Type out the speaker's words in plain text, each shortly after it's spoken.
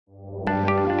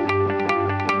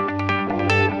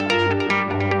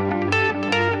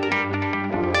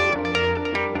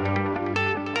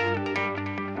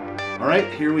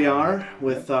here we are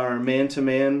with our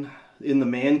man-to-man in the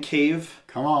man cave.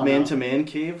 Come on. Man-to-man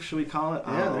cave, should we call it?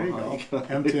 Yeah, there you go.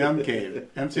 M2M cave.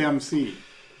 M2MC.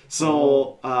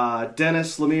 So,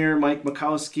 Dennis Lemire, Mike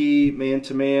Makowski,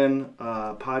 Man-to-Man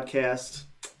podcast,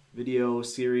 video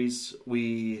series.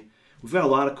 We've got a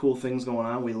lot of cool things going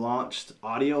on. We launched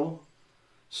audio.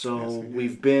 So Yes,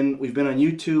 we've been on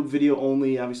YouTube, video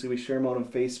only. Obviously, we share them out on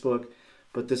Facebook.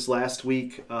 But this last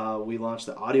week, we launched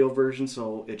the audio version,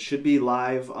 so it should be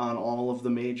live on all of the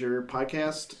major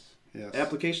podcast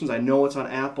applications. I know it's on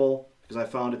Apple because I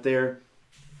found it there.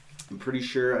 I'm pretty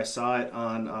sure I saw it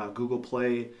on Google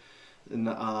Play, and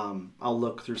I'll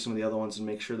look through some of the other ones and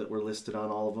make sure that we're listed on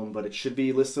all of them. But it should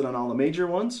be listed on all the major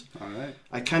ones. All right.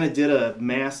 I kind of did a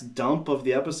mass dump of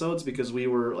the episodes because we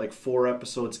were like 4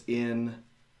 episodes in.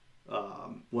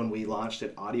 When we launched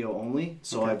it audio only.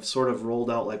 So Okay. I've sort of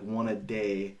rolled out like one a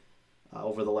day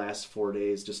over the last 4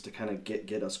 days just to kind of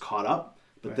get us caught up.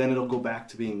 But Right. then it'll go back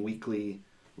to being weekly,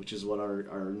 which is what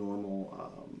our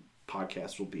normal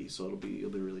podcast will be. So it'll be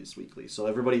released weekly. So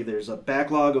everybody, there's a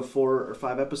backlog of 4 or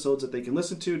 5 episodes that they can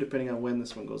listen to depending on when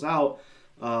this one goes out.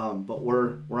 But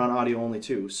we're on audio only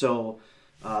too. So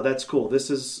that's cool.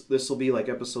 This will be like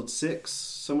episode 6,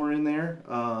 somewhere in there.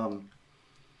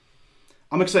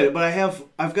 I'm excited, but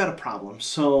I've got a problem.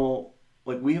 So,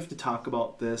 like, we have to talk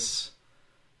about this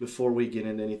before we get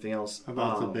into anything else.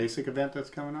 About the basic event that's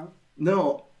coming up?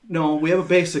 No, we have a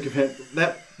basic event.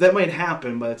 That might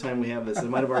happen by the time we have this. It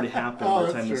might have already happened by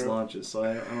the time this launches. So,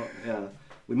 I don't,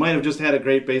 we might have just had a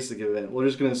great basic event. We're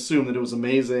just going to assume that it was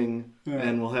amazing,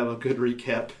 and we'll have a good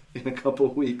recap in a couple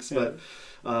of weeks. Yeah.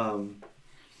 But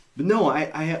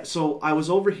no, so I was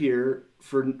over here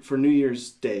for New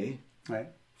Year's Day. Right.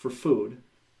 For food,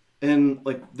 and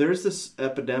like there's this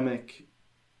epidemic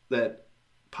that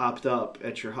popped up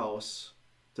at your house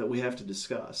that we have to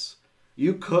discuss.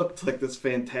 You cooked like this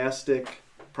fantastic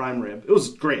prime rib. It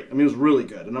was great. I mean, it was really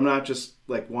good, and I'm not just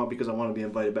like because I want to be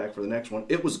invited back for the next one.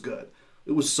 It was good.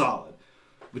 It was solid.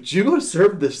 But you go to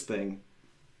serve this thing,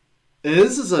 and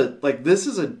this is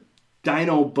a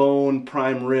dino bone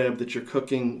prime rib that you're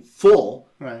cooking full.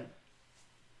 Right.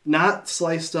 Not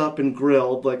sliced up and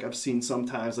grilled like I've seen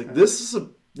sometimes. Like, this is a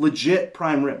legit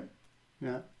prime rib.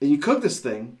 Yeah. And you cook this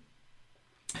thing,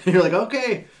 and you're like,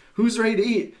 okay, who's ready to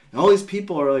eat? And all these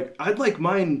people are like, I'd like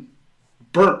mine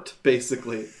burnt,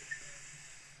 basically.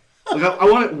 Like, I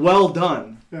want it well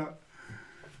done. Yeah.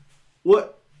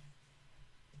 What?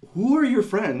 Who are your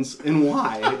friends and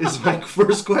why is my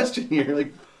first question here.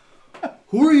 Like,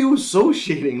 who are you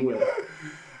associating with?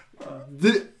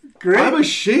 I'm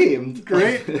ashamed.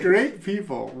 Great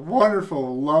people.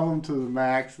 Wonderful. Love them to the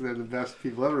max. They're the best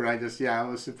people ever. I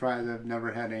was surprised I've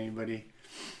never had anybody,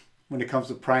 when it comes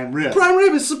to prime rib. Prime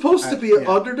rib is supposed to be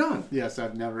underdone. Yes,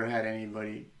 I've never had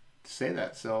anybody say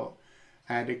that. So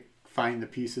I had to find the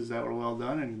pieces that were well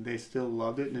done, and they still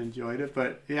loved it and enjoyed it.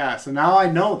 But yeah, so now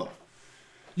I know them.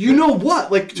 You know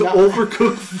what? Like, to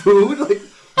overcook food? Like,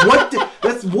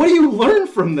 what do you learn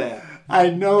from that? I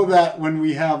know that when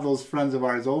we have those friends of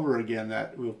ours over again,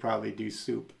 that we'll probably do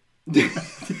soup.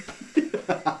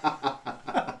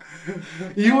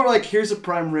 You were like, here's a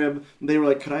prime rib. And they were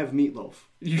like, could I have meatloaf?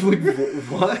 You were like,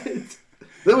 what?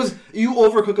 You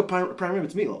overcook a prime rib,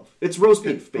 it's meatloaf. It's roast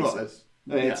beef, basically.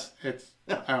 I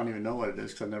don't even know what it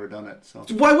is because I've never done it. So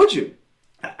why would you?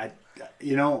 It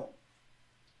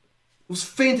was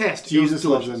fantastic. Jesus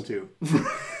loves them too.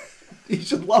 You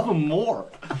should love them more.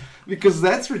 Because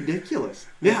that's ridiculous.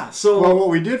 Yeah, so... Well, what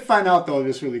we did find out, though,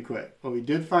 just really quick. What we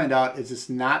did find out is it's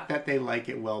not that they like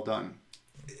it well done.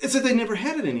 It's that they never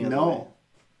had it any other way. No.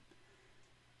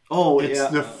 Oh, it's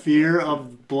the fear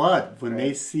of blood. When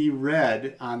they see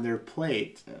red on their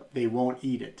plate, they won't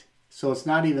eat it. So it's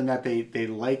not even that they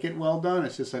like it well done.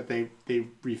 It's just that they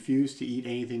refuse to eat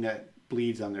anything that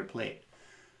bleeds on their plate.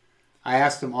 I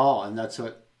asked them all, and that's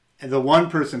what... And the one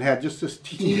person had just this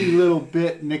teeny little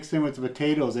bit mixed in with the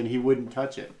potatoes, and he wouldn't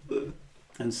touch it.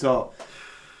 And so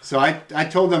I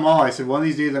told them all, I said, one of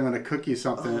these days I'm going to cook you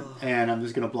something, and I'm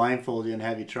just going to blindfold you and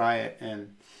have you try it.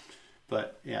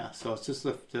 But yeah, so it's just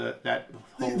that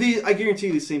whole... I guarantee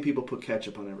you these same people put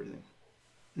ketchup on everything.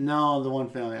 No, the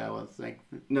one family I was like,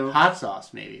 no. Hot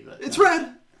sauce maybe. But it's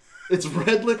red. It's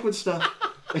red liquid stuff,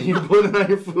 and you put it on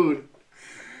your food.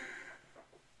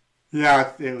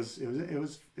 Yeah, it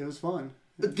was fun.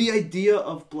 The idea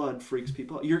of blood freaks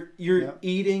people out. You're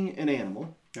eating an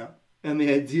animal, and the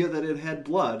idea that it had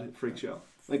blood freaks you out.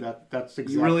 Like that's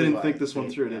exactly. You really didn't think this one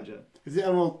through, did you?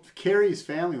 Well, Carrie's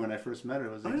family, when I first met her,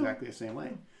 was exactly the same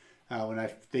way.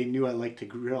 They knew I liked to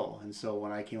grill, and so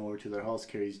when I came over to their house,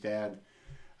 Carrie's dad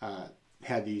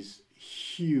had these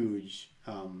huge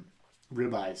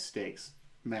ribeye steaks,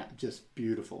 just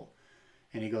beautiful.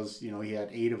 And he goes, he had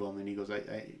 8 of them, and he goes,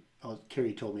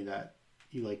 Carrie told me that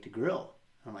you like to grill.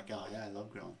 I'm like, oh yeah, I love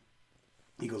grilling.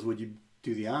 He goes, would you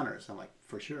do the honors? I'm like,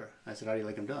 for sure. I said, how do you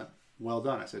like them done? Well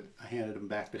done. I said, I handed them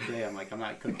back today. I'm like, I'm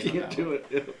not cooking them. Can't do it.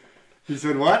 Yeah. He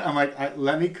said, what? I'm like,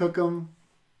 let me cook them.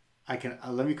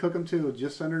 Let me cook them to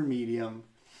just under medium.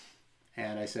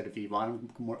 And I said, if you want them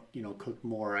more, cooked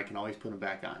more, I can always put them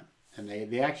back on. And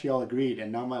they actually all agreed.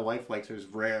 And now my wife likes hers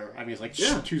rare. I mean, it's like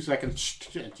 2 seconds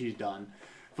and she's done.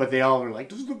 But they all were like,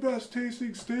 this is the best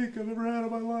tasting steak I've ever had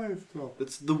in my life. So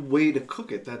it's the way to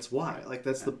cook it. That's why. Like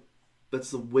that's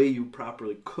the way you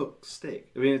properly cook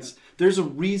steak. I mean, there's a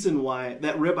reason why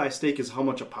that ribeye steak is how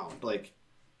much a pound. Like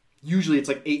usually it's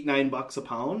like $8-9 a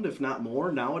pound, if not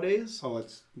more nowadays. Oh,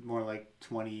 it's more like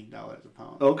 $20 a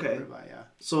pound. Okay. Ribeye, yeah.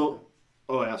 So.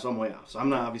 Oh yeah, so I'm way off. So I'm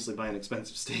not obviously buying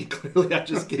expensive steak. Clearly, I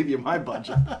just gave you my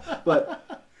budget.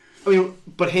 But I mean,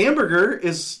 hamburger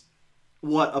is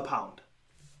what a pound?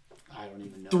 I don't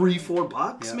even know.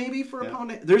 $3-4 maybe for a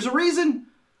pound. There's a reason.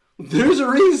 There's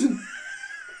a reason.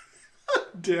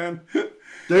 Dan.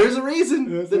 There's a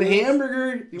reason that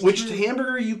hamburger,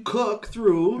 hamburger you cook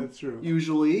through. That's true.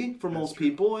 Usually for most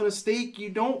people, and a steak you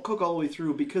don't cook all the way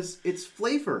through because it's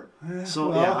flavor.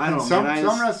 So I don't know.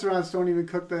 Some restaurants don't even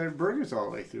cook their burgers all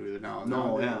the way through now.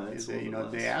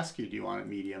 They ask you, do you want it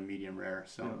medium rare?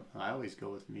 So I always go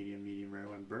with medium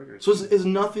rare on burgers. So it's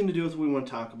nothing to do with what we want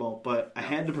to talk about, but I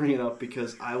had to bring it up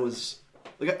because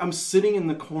I'm sitting in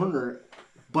the corner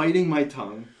biting my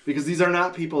tongue because these are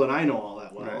not people that I know all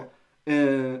that well. Right.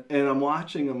 And I'm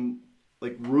watching them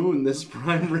like ruin this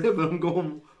prime rib. And I'm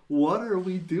going, what are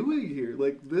we doing here?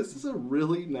 Like, this is a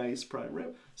really nice prime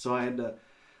rib. So I had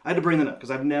to bring that up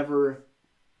because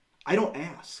I don't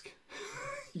ask.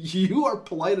 You are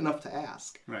polite enough to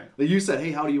ask. Right. Like you said,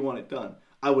 hey, how do you want it done?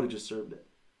 I would have just served it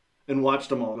and watched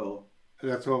them all go.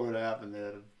 That's what would have happened.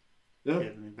 They'd have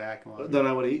given me back. Then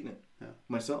I would have eaten it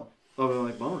myself. I would have been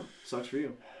like, bummer. Sucks for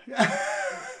you.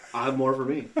 I have more for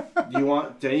me. Danny, you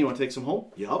want to take some home?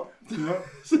 Yup.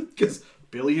 Because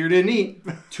Billy here didn't eat.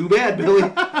 Too bad, Billy.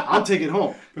 I'll take it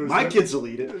home. My kids will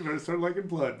eat it. Better start liking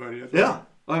blood, buddy. Yeah.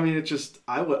 I mean, it's just,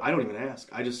 I don't even ask.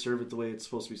 I just serve it the way it's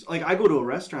supposed to be. Like, I go to a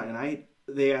restaurant and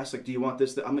they ask, like, do you want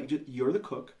this? I'm like, you're the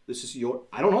cook. This is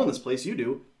I don't own this place. You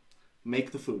do.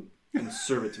 Make the food and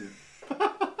serve it to me.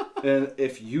 And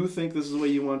if you think this is the way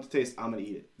you want it to taste, I'm going to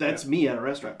eat it. That's me at a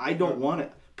restaurant. I don't want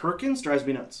it. Perkins drives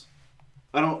me nuts.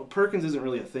 Perkins isn't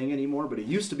really a thing anymore, but it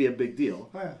used to be a big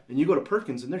deal. Oh, yeah. And you go to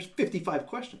Perkins and there's 55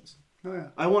 questions. Oh, yeah.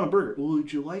 I want a burger. Well,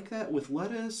 would you like that with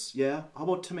lettuce? Yeah. How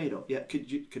about tomato? Yeah.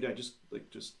 Could I just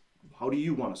how do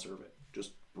you want to serve it?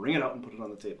 Just bring it out and put it on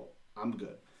the table. I'm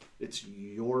good. It's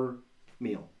your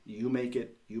meal. You make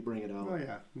it. You bring it out. Oh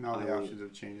yeah. Now the options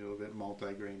have changed a little bit.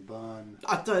 Multi-grain bun.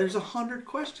 There's 100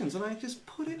 questions, and I just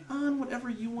put it on whatever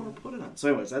you want to put it on. So,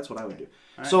 anyways, that's what I would do.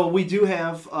 Right. So we do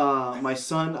have my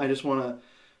son.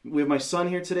 We have my son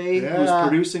here today who's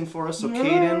producing for us. So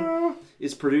Caden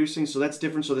is producing. So that's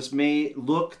different. So this may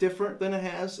look different than it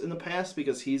has in the past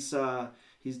because he's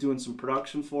doing some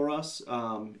production for us.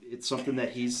 It's something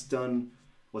that he's done.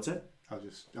 What's that? I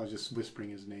was just whispering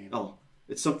his name. Oh.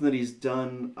 It's something that he's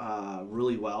done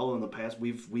really well in the past.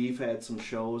 We've had some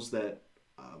shows that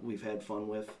we've had fun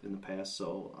with in the past,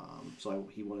 so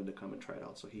he wanted to come and try it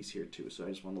out. So he's here too. So I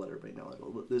just want to let everybody know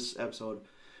that this episode,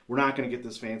 we're not going to get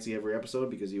this fancy every episode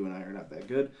because you and I are not that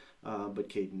good, but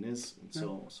Caden is, and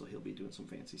so he'll be doing some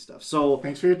fancy stuff. So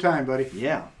thanks for your time, buddy.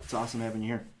 Yeah, it's awesome having you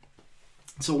here.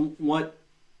 So what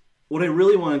I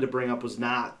really wanted to bring up was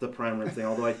not the prime rib thing,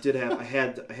 although I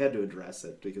had to address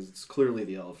it because it's clearly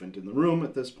the elephant in the room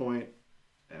at this point.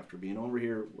 After being over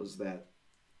here, was that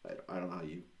I don't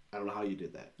know how you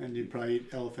did that. And you'd probably eat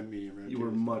elephant medium rib. You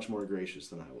were much more gracious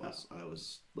than I was. Oh. I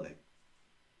was like,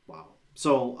 wow.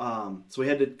 So we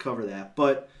had to cover that.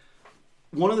 But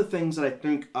one of the things that I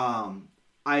think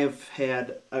I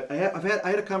had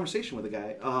a conversation with a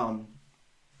guy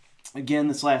again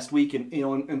this last week,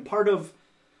 and part of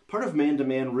Man to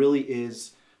Man really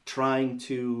is trying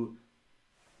to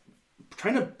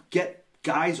get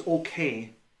guys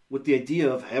okay with the idea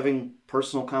of having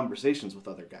personal conversations with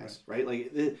other guys, right?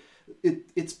 Like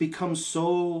it's become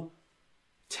so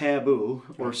taboo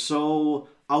or so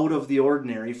out of the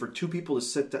ordinary for two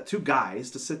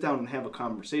guys to sit down and have a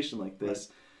conversation like this,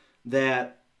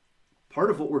 that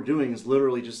part of what we're doing is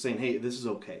literally just saying, hey, this is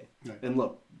okay. Right. And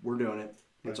look, we're doing it.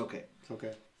 It's okay. It's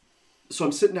okay. So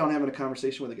I'm sitting down having a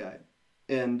conversation with a guy,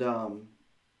 and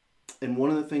one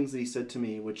of the things that he said to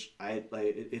me, which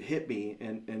it hit me,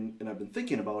 and I've been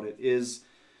thinking about it, is,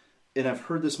 and I've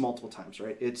heard this multiple times,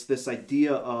 right? It's this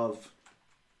idea of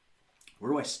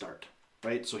where do I start?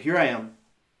 Right? So here I am.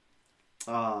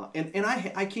 And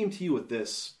I came to you with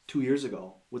this 2 years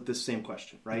ago with this same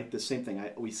question, right? The same thing.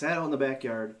 We sat out in the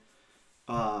backyard.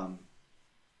 It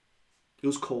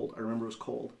was cold. I remember it was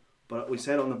cold. But we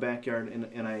sat out in the backyard,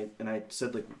 and I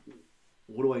said, like,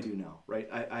 what do I do now? Right?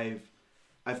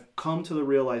 I've come to the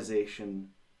realization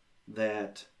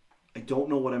that I don't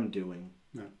know what I'm doing.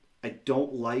 No. I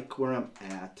don't like where I'm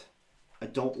at. I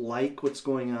don't like what's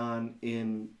going on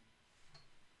in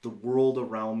the world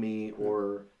around me,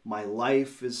 or my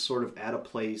life is sort of at a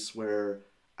place where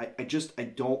I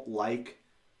don't like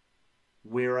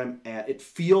where I'm at. It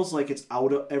feels like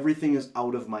everything is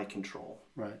out of my control.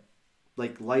 Right.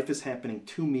 Like life is happening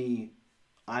to me.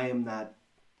 I am not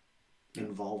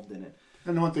involved in it.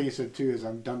 And the one thing you said too is,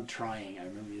 I'm done trying. I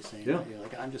remember you saying that. Yeah. You're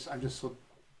like, I'm just so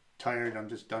tired. I'm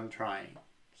just done trying.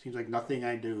 Seems like nothing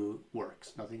I do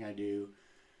works. Nothing I do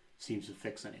seems to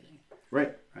fix anything.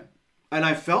 Right. Right. And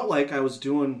I felt like I was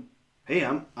doing, hey,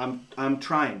 I'm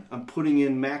trying. I'm putting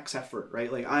in max effort,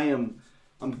 right? Like I'm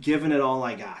giving it all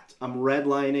I got. I'm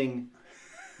redlining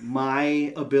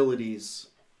my abilities.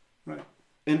 Right.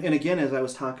 And again, as I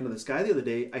was talking to this guy the other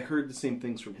day, I heard the same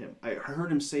things from him. I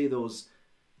heard him say those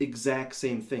exact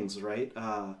same things, right?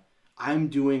 I'm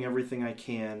doing everything I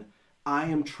can. I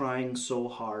am trying so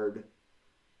hard.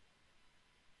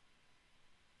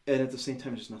 And at the same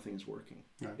time, just nothing is working.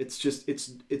 Right. It's just,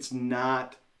 it's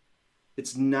not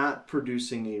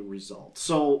producing a result.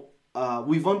 So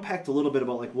we've unpacked a little bit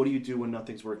about like, what do you do when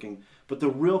nothing's working? But the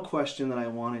real question that I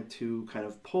wanted to kind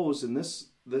of pose in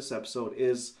this episode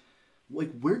is,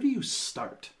 like, where do you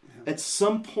start? Yeah. At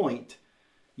some point,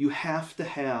 you have to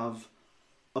have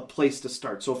a place to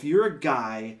start. So if you're a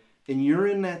guy and you're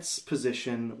in that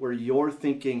position where you're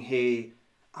thinking, hey,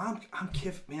 I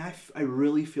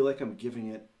really feel like I'm giving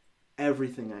it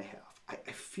everything I have.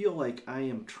 I feel like I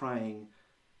am trying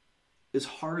as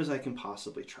hard as I can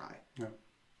possibly try. Yeah.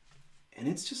 And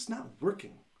it's just not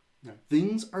working. Yeah.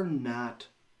 Things are not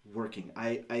working.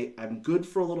 I'm good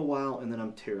for a little while and then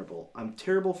I'm terrible. I'm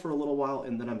terrible for a little while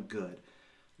and then I'm good.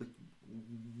 Like,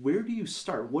 where do you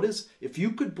start? If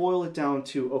you could boil it down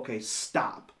to, okay,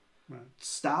 stop. Right.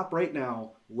 Stop right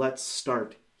now. Let's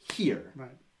start here.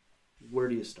 Right. Where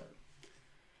do you start?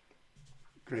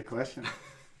 Great question.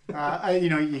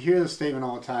 You hear the statement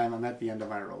all the time, I'm at the end of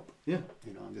my rope. Yeah.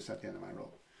 I'm just at the end of my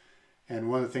rope. And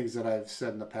one of the things that I've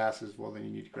said in the past is, well, then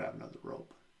you need to grab another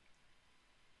rope.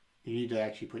 You need to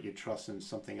actually put your trust in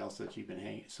something else that you've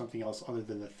been something else other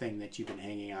than the thing that you've been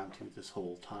hanging on to this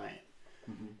whole time.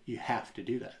 Mm-hmm. You have to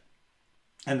do that.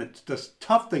 And the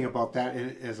tough thing about that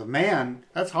is, as a man,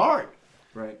 that's hard.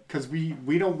 Right. Because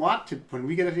we don't want to, when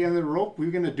we get at the end of the rope,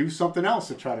 we're going to do something else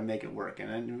to try to make it work. And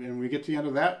then when we get to the end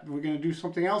of that, we're going to do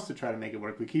something else to try to make it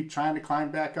work. We keep trying to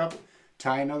climb back up,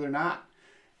 tie another knot,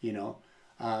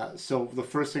 So the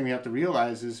first thing we have to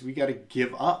realize is we got to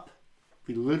give up.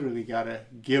 We literally got to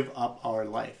give up our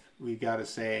life. We got to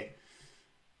say,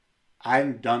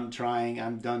 I'm done trying.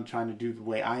 I'm done trying to do the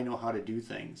way I know how to do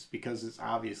things, because it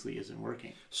obviously isn't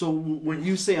working. So when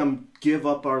you say give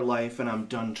up our life and I'm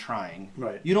done trying,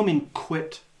 right? You don't mean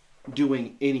quit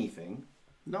doing anything,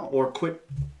 no, or quit.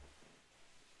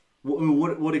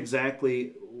 What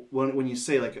exactly when you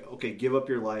say, like, okay, give up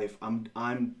your life?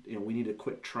 We need to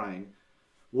quit trying.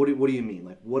 What do you mean?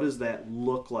 Like, what does that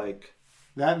look like?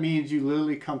 That means you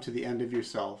literally come to the end of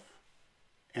yourself,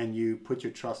 and you put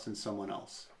your trust in someone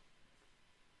else.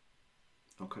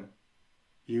 Okay.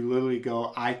 You literally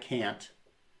go, I can't,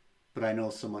 but I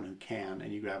know someone who can,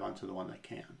 and you grab onto the one that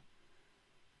can.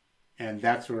 And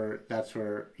that's where,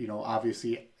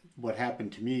 obviously what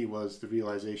happened to me was the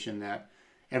realization that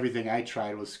everything I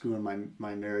tried was screwing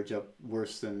my marriage up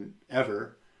worse than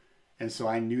ever. And so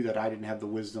I knew that I didn't have the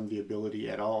wisdom, the ability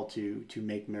at all to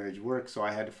make marriage work. So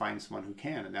I had to find someone who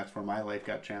can. And that's where my life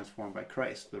got transformed by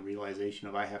Christ. The realization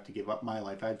of, I have to give up my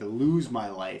life. I have to lose my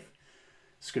life,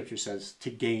 Scripture says,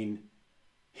 to gain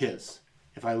His.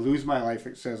 If I lose my life,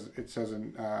 it says,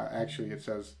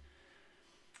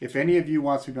 if any of you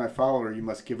wants to be my follower, you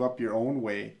must give up your own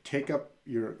way, take up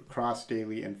your cross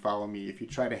daily, and follow me. If you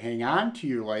try to hang on to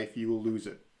your life, you will lose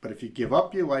it. But if you give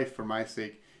up your life for my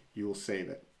sake, you will save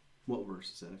it. What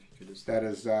verse is that? If you could just. That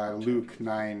is Luke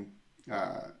 9,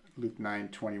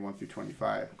 21 through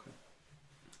 25. Okay.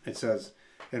 It says,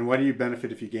 "And what do you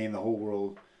benefit if you gain the whole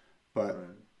world, but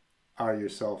are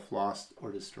yourself lost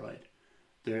or destroyed?"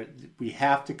 We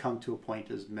have to come to a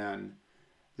point as men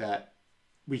that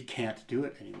we can't do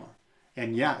it anymore.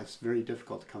 And yeah, it's very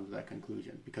difficult to come to that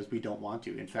conclusion because we don't want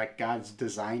to. In fact, God's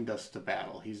designed us to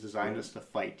battle. He's designed us to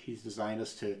fight. He's designed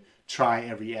us to try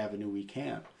every avenue we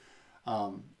can.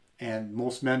 And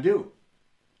most men do.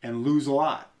 and lose a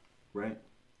lot. Right.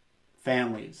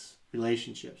 Families,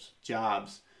 relationships,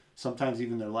 jobs, sometimes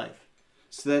even their life.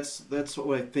 So that's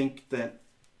what I think that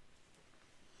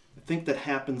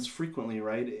happens frequently,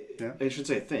 right? Yeah. I should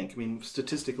say I think. I mean,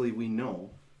 statistically, we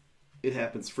know it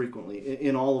happens frequently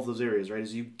in all of those areas, right?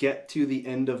 As you get to the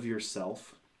end of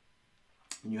yourself,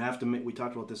 and you have to make, we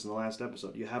talked about this in the last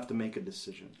episode, you have to make a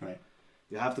decision. Right.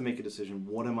 You have to make a decision.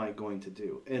 What am I going to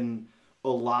do? And a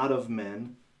lot of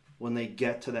men, when they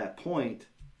get to that point,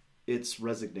 it's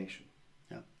resignation.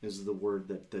 Yeah. Is the word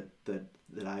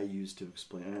that I use to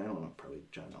explain. I don't know, probably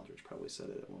John Eldridge probably said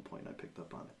it at one point, and I picked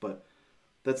up on it. But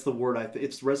that's the word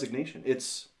it's resignation.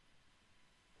 It's,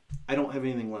 I don't have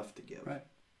anything left to give. Right.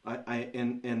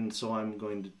 And so I'm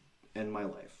going to end my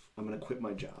life. I'm going to quit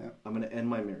my job. Yeah. I'm going to end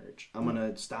my marriage. I'm going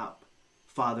to stop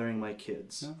fathering my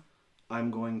kids. Yeah. I'm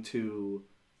going to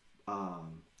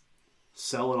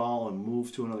sell it all and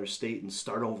move to another state and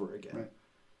start over again.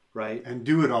 Right? And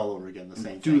do it all over again, the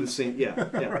same do thing. the same, yeah.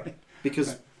 Right.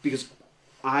 Because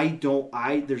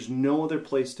there's no other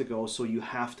place to go, so you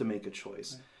have to make a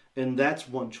choice. Right. And that's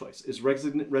one choice, is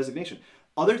resignation.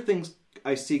 Other things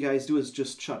I see guys do is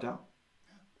just shut down.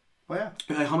 Oh, yeah.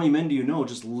 And how many men do you know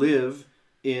just live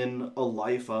in a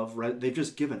life of, they've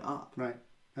just given up. Right.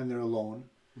 And they're alone.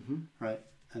 Mm-hmm. Right.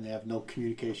 And they have no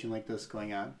communication like this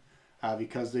going on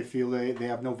because they feel they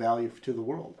have no value to the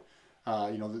world.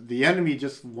 The enemy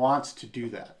just wants to do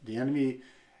that. The enemy,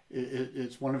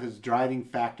 it's one of his driving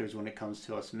factors when it comes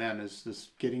to us men, is this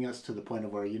getting us to the point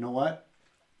of where, you know what?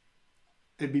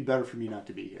 It'd be better for me not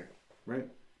to be here. Right.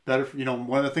 Better for,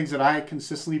 one of the things that I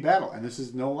consistently battle, and this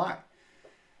is no lie,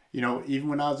 even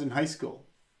when I was in high school,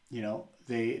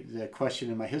 the question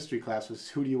in my history class was,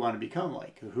 who do you want to become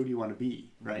like? Or who do you want to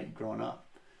be, right, growing up?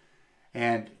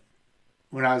 And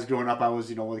when I was growing up, I was,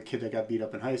 the kid that got beat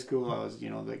up in high school. I was,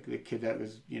 the kid that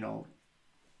was,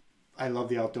 I love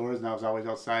the outdoors, and I was always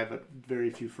outside, but very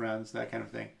few friends, that kind of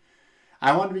thing.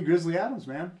 I wanted to be Grizzly Adams,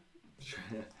 man.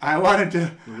 I wanted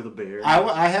to. With a bear.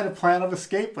 I had a plan of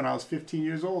escape when I was 15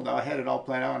 years old. I had it all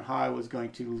planned out on how I was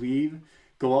going to leave,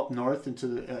 go up north into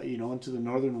the into the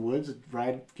northern woods,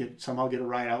 somehow get a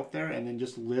ride out there, and then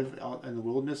just live out in the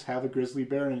wilderness, have a grizzly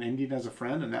bear and an Indian as a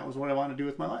friend, and that was what I wanted to do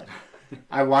with my life.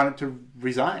 I wanted to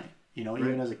resign.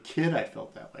 Even as a kid, I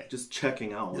felt that way. Just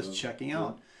checking out. Just checking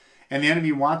out. And the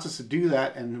enemy wants us to do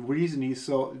that, and the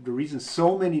reason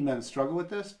so many men struggle with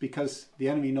this, because the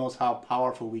enemy knows how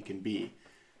powerful we can be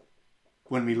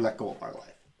when we let go of our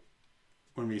life.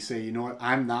 When we say, you know what,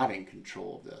 I'm not in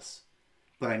control of this,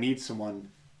 but I need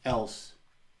someone else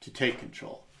to take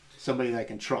control. Somebody that I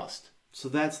can trust. So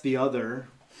that's the other.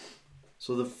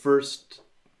 So the first,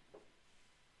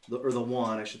 the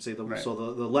one, I should say. Right. So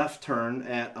the left turn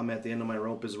I'm at the end of my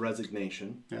rope is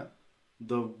resignation. Yeah.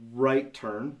 The right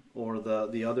turn, or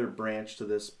the other branch to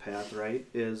this path, right,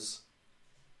 is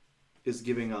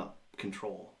giving up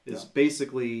control. Is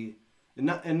basically, and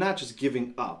not just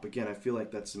giving up. Again, I feel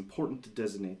like that's important to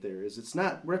designate there. We're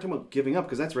not talking about giving up,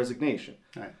 because that's resignation.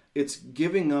 Right. It's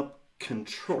giving up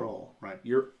control. Right.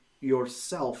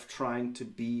 Yourself trying to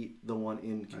be the one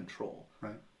in control.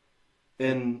 Right.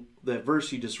 And the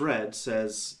verse you just read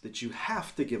says that you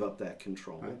have to give up that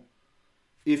control. Right.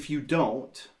 If you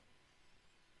don't,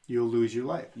 you'll lose your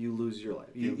life. You lose your life.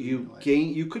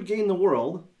 You could gain the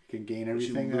world. You can gain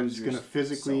everything that's going to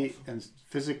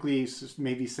physically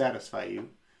maybe satisfy you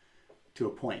to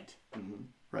a point. Mm-hmm.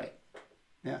 Right.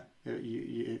 Yeah.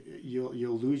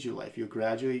 You'll lose your life. You'll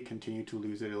gradually continue to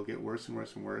lose it. It'll get worse and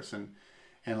worse and worse. And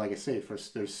like I say,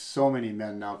 there's so many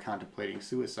men now contemplating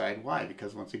suicide. Why?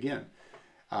 Because once again,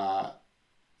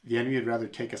 the enemy would rather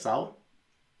take us out,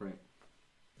 right,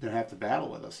 than have to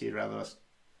battle with us. He'd rather us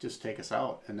just take us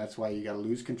out. And that's why you got to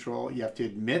lose control. You have to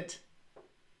admit.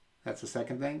 That's the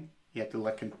second thing. You have to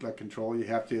let control. You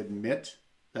have to admit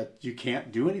that you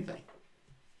can't do anything.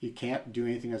 You can't do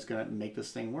anything that's going to make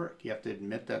this thing work. You have to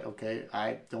admit that, okay,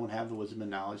 I don't have the wisdom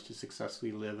and knowledge to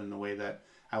successfully live in the way that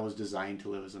I was designed to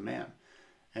live as a man.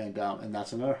 And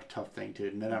that's another tough thing, to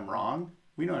admit I'm wrong.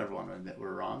 We don't ever want to admit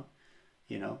we're wrong,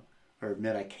 or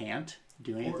admit I can't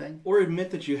do anything. Or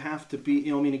admit that you have to be,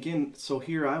 again, so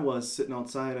here I was sitting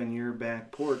outside on your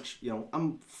back porch.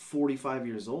 I'm 45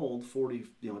 years old, 40,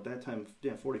 at that time,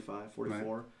 45,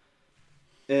 44. Right.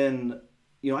 And,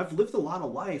 I've lived a lot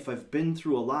of life. I've been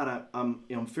through a lot.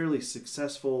 I'm fairly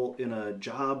successful in a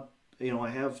job. I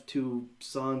have 2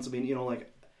 sons.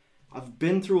 I've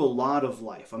been through a lot of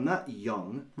life. I'm not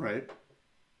young. Right.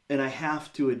 And I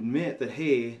have to admit that,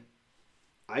 hey,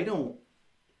 I don't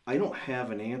have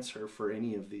an answer for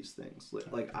any of these things.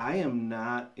 Like, I am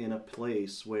not in a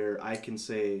place where I can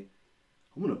say,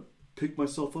 I'm going to pick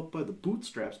myself up by the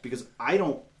bootstraps because I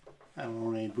don't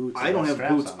own any boots. I don't have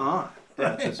boots on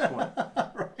right. at this point.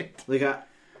 Right. Like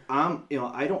I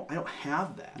don't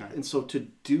have that, right. and so to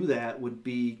do that would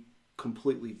be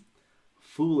completely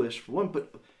foolish for one.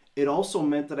 But it also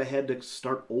meant that I had to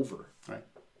start over. Right.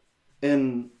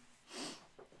 And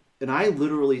I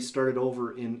literally started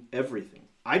over in everything.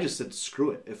 I just said screw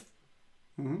it.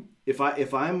 If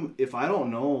I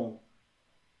don't know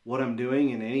what I'm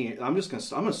doing in any, I'm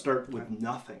gonna start with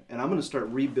nothing, and I'm gonna start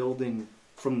rebuilding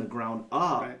from the ground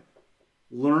up, right.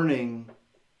 learning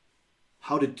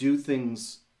how to do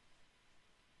things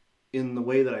in the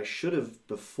way that I should have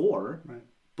before, right.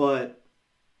 but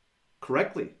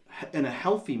correctly, in a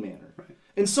healthy manner. Right.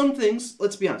 And some things,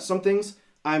 let's be honest, some things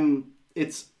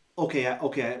it's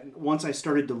okay. Once I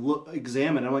started to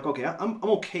examine, I'm like, okay, I'm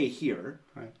okay here.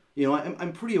 Right. You know,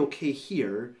 I'm pretty okay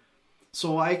here,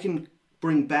 so I can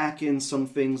bring back in some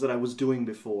things that I was doing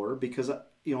before because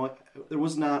there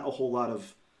was not a whole lot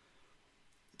of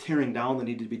tearing down that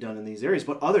needed to be done in these areas,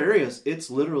 but other areas,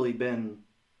 it's literally been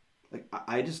like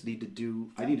I just need to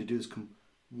do. I need to do this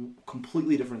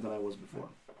completely different than I was before.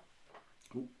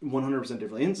 100%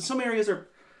 differently. And some areas are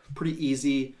pretty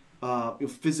easy.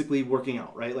 Physically working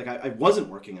out, right? Like I wasn't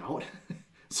working out,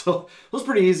 so it was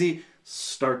pretty easy.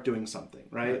 Start doing something,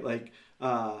 right? Like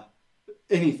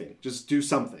anything, just do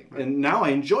something. Right. And now I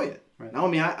enjoy it. Right. Now, I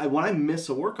mean, when I miss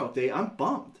a workout day, I'm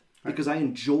bummed because I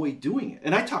enjoy doing it.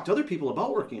 And I talk to other people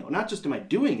about working out. Not just am I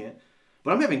doing it,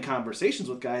 but I'm having conversations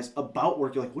with guys about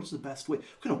working. Like, what's the best way?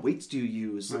 What kind of weights do you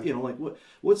use? Right. Like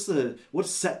what's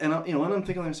set? And and I'm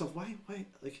thinking to myself, why?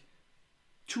 Like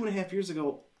 2.5 years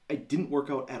ago, I didn't work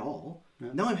out at all. Yeah.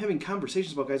 Now I'm having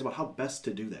conversations about guys about how best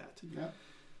to do that. Yeah,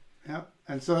 yeah.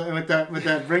 And so what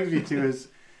that brings me to is,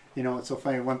 it's so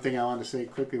funny. One thing I want to say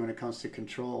quickly when it comes to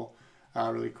control,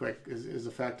 really quick, is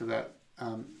the fact of that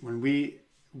when we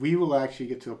will actually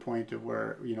get to a point of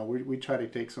where we try to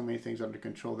take so many things under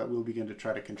control that we'll begin to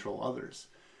try to control others.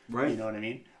 Right. You know what I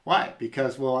mean? Why?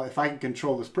 Because if I can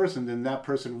control this person, then that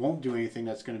person won't do anything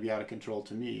that's going to be out of control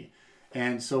to me,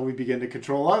 and so we begin to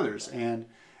control others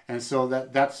And so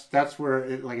that's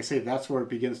where, like I say, that's where it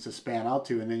begins to span out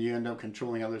to, and then you end up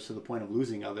controlling others to the point of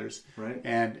losing others, right?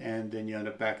 And then you end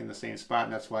up back in the same spot,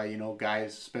 and that's why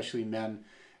guys, especially men,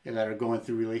 that are going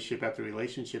through relationship after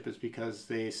relationship, is because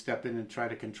they step in and try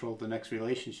to control the next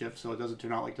relationship, so it doesn't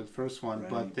turn out like the first one, right.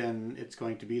 But then it's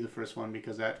going to be the first one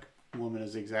because that woman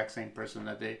is the exact same person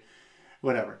that they,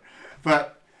 whatever.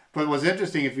 But what's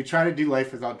interesting, if we try to do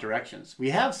life without directions,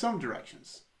 we have some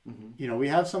directions. Mm-hmm. We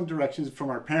have some directions from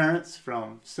our parents,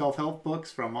 from self-help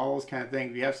books, from all those kind of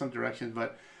things. We have some directions,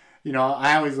 but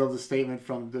I always love the statement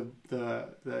from the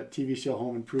TV show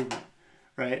Home Improvement,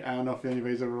 right? I don't know if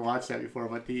anybody's ever watched that before,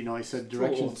 but he said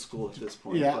directions. Old school at this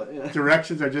point. Yeah, but, yeah.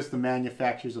 Directions are just the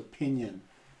manufacturer's opinion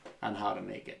on how to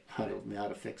make it, how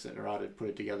to fix it, or how to put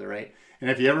it together, right? And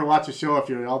if you ever watch a show, if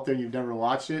you're out there and you've never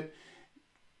watched it,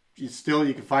 you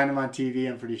can find them on TV,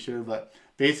 I'm pretty sure, but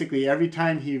basically every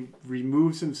time he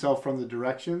removes himself from the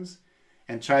directions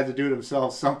and tries to do it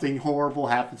himself, something horrible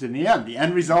happens in the end. The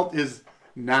end result is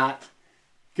not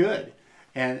good.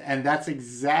 And that's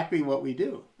exactly what we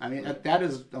do. I mean, that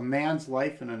is a man's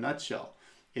life in a nutshell,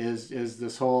 is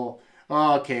this whole,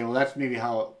 that's maybe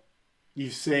how you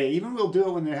say, even we'll do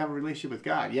it when they have a relationship with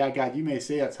God. Yeah, God, you may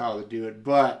say that's how to do it,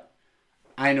 but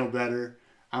I know better.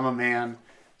 I'm a man.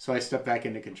 So I step back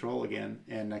into control again,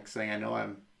 and next thing I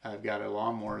know, I've got a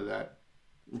lawnmower that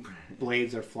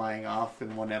blades are flying off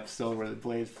in one episode where the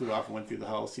blades flew off and went through the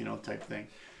house, type thing.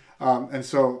 And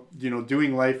so,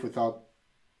 doing life without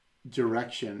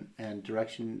direction, and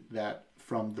direction that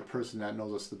from the person that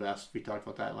knows us the best, we talked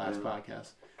about that last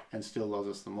podcast, and still loves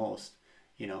us the most,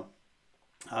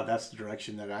 that's the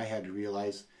direction that I had to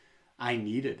realize I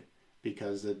needed.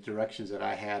 Because the directions that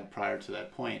I had prior to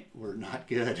that point were not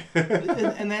good.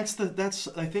 and I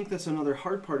think that's another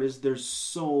hard part, is there's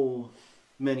so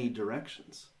many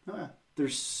directions. Oh, yeah.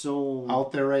 There's so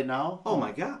out there right now. Oh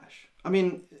my gosh. I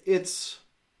mean, it's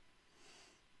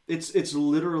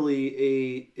literally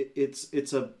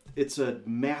it's a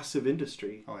massive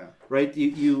industry. Oh yeah. Right?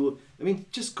 I mean,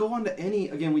 just go on to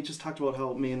again, we just talked about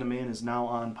how Man to Man is now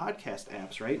on podcast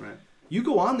apps, right? Right. You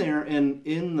go on there, and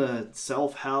in the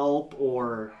self-help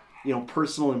or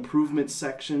personal improvement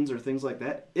sections or things like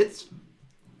that, it's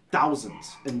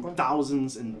thousands and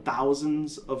thousands and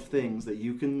thousands of things that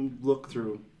you can look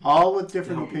through, all with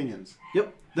different opinions.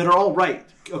 Yep, that are all right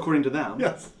according to them.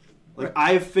 Yes, like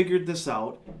I've figured this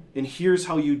out, and here's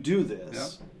how you do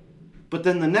this. Yep. But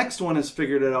then the next one has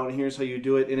figured it out, and here's how you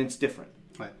do it, and it's different.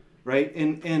 Right.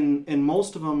 And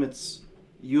most of them, it's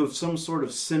you have some sort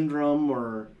of syndrome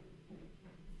or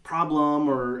problem,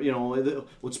 or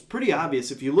it's pretty obvious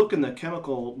if you look in the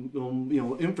chemical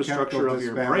infrastructure of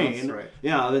your brain. Right.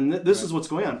 Yeah, then this is what's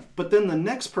going on. But then the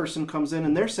next person comes in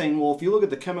and they're saying, well, if you look at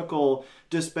the chemical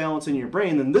disbalance in your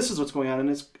brain, then this is what's going on. And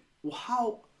it's,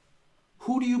 well,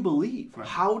 who do you believe? Right.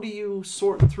 How do you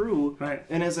sort through? Right.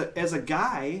 And as a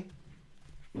guy,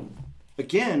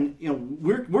 again,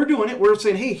 we're doing it. We're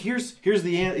saying, hey, here's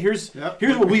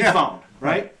what we found,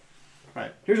 right?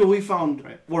 Right. Here's what we found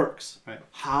works. Right.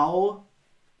 How?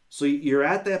 So you're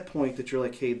at that point that you're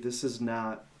like, hey, this is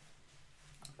not.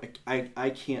 I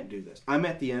can't do this. I'm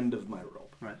at the end of my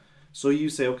rope. Right. So you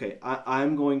say, okay,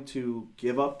 I'm going to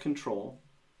give up control,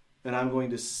 and I'm going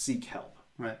to seek help.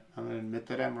 Right. I'm going to admit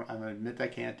that I'm going to admit I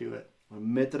can't do it.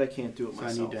 Admit that I can't do it so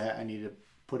myself. I need to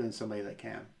put in somebody that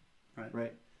can. Right.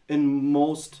 Right. And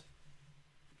most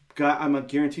I'm gonna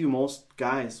guarantee you, most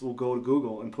guys will go to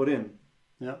Google and put in,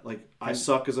 I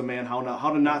suck as a man. How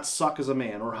to not suck as a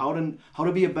man, or how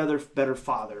to be a better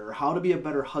father, or how to be a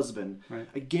better husband. Right.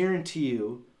 I guarantee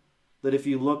you that if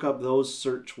you look up those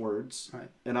search words,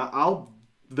 and I'll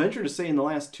venture to say in the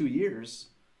last 2 years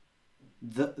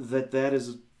that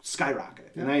is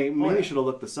skyrocketed. Yeah. And I maybe should have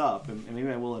looked this up, and maybe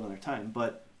I will another time.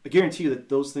 But I guarantee you that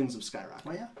those things have skyrocketed.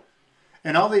 Well, yeah.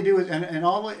 And all they do is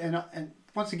and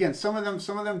once again, some of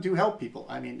them do help people.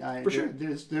 I mean, for sure.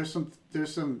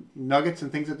 There's some nuggets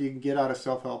and things that you can get out of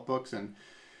self-help books and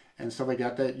stuff like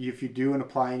that if you do and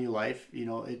apply in your life,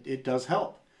 it does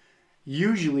help.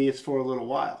 Usually it's for a little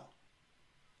while.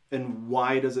 And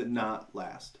why does it not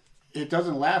last? It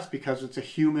doesn't last because it's a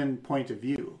human point of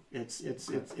view. It's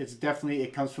definitely,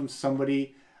 it comes from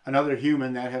somebody, another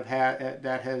human that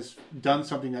has done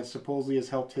something that supposedly has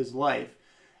helped his life.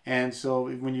 And so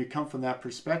when you come from that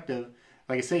perspective,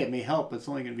 like I say, it may help, but it's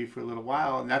only going to be for a little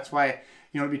while. And that's why,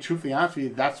 to be truthfully honest with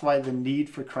you, that's why the need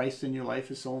for Christ in your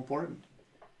life is so important.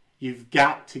 You've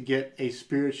got to get a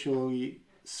spiritually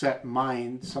set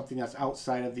mind, something that's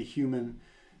outside of the human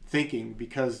thinking,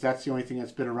 because that's the only thing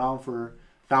that's been around for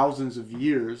thousands of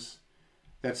years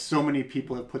that so many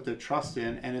people have put their trust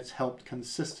in, and it's helped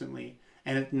consistently,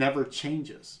 and it never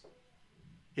changes.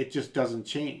 It just doesn't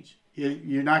change.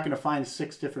 You're not going to find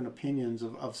 6 different opinions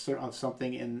of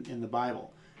something in the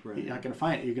Bible. Right. You're not going to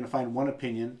find it. You're going to find one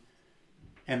opinion,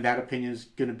 and that opinion is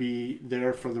going to be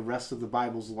there for the rest of the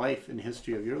Bible's life and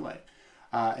history of your life.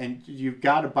 And you've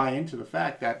got to buy into the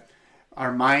fact that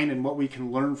our mind and what we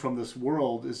can learn from this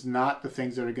world is not the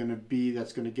things that are going to be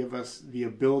that's going to give us the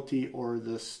ability or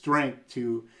the strength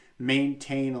to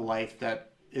maintain a life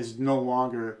that is no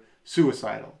longer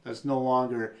suicidal, that's no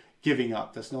longer giving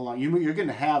up, that's no longer, you're going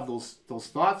to have those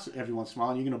thoughts every once in a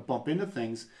while, and you're going to bump into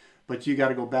things, but you got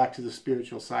to go back to the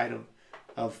spiritual side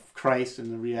of Christ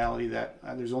and the reality that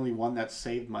there's only one that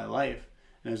saved my life,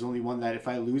 and there's only one that if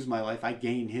I lose my life, I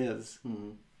gain his,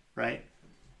 right?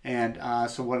 And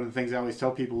so one of the things I always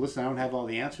tell people, listen, I don't have all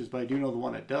the answers, but I do know the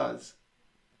one that does.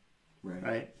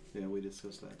 Right? Yeah, we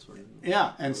discussed that sort of.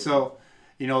 Yeah, and so,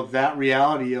 that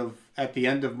reality of, at the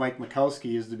end of Mike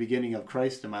Mikowski is the beginning of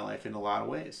Christ in my life in a lot of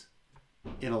ways.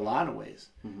 In a lot of ways.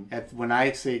 Mm-hmm. When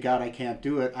I say, God, I can't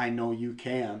do it, I know you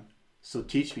can, so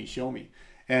teach me, show me.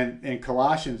 And in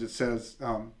Colossians, it says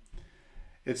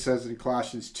in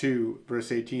Colossians 2,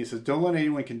 verse 18, it says, don't let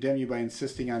anyone condemn you by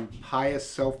insisting on pious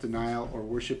self-denial or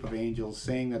worship of angels,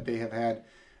 saying that they have had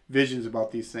visions about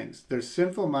these things. Their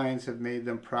sinful minds have made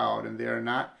them proud, and they are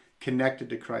not connected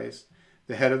to Christ,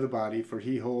 the head of the body, for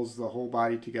he holds the whole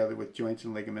body together with joints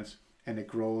and ligaments, and it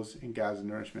grows in God's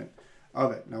nourishment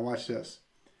of it. Now watch this.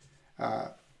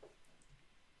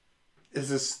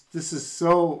 This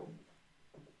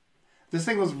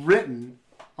thing was written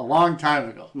a long time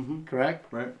ago,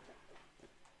 correct? Right.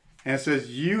 And it says,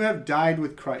 you have died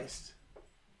with Christ,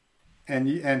 and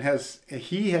he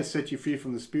has set you free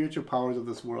from the spiritual powers of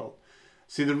this world.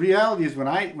 See, the reality is when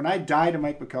I die to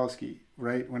Mike Mikowski,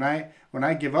 right? When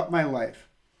I give up my life,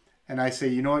 and I say,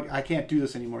 you know what, I can't do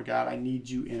this anymore, God. I need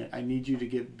you in it. I need you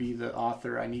to be the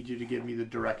author. I need you to give me the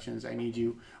directions. I need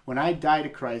you. When I die to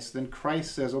Christ, then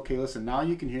Christ says, okay, listen, now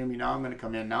you can hear me. Now I'm going to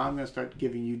come in. Now I'm going to start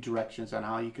giving you directions on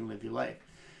how you can live your life.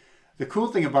 The cool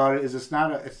thing about it is it's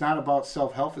not about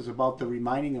self-help. It's about the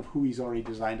reminding of who he's already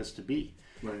designed us to be.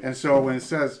 Right. And so when it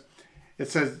says,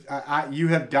 you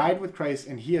have died with Christ,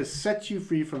 and he has set you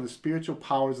free from the spiritual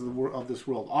powers of this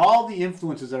world. All the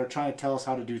influences that are trying to tell us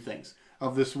how to do things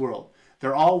of this world.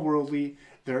 They're all worldly.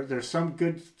 There's some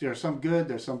good, there's some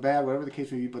bad, whatever the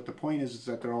case may be, but the point is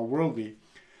that they're all worldly.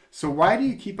 So why do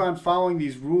you keep on following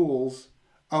these rules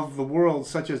of the world,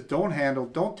 such as don't handle,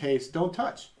 don't taste, don't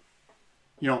touch?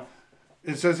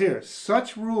 It says here,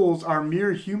 such rules are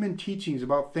mere human teachings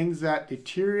about things that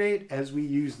deteriorate as we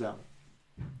use them.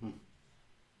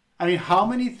 I mean, how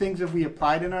many things have we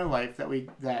applied in our life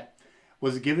that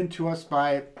was given to us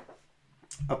by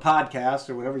a podcast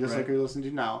or whatever, just like you're listening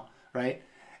to now, right?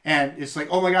 And it's like,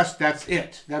 oh my gosh, that's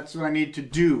it. That's what I need to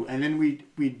do. And then we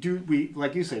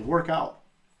like you say, work out,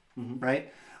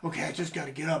 right? Okay, I just got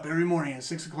to get up every morning at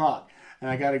 6 o'clock, and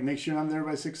I got to make sure I'm there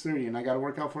by 6:30, and I got to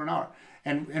work out for an hour.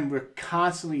 And we're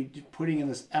constantly putting in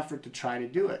this effort to try to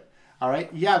do it. All right,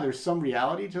 yeah, there's some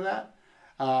reality to that,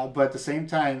 but at the same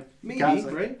time, God's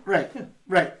like,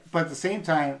 right. But at the same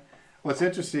time, what's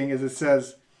interesting is it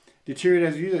says, deteriorate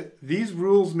as you these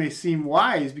rules may seem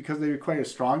wise because they require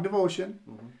strong devotion,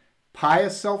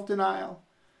 pious self-denial,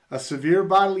 a severe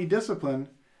bodily discipline,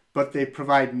 but they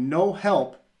provide no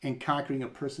help in conquering a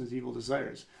person's evil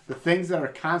desires. The things that are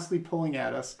constantly pulling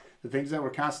at us, the things that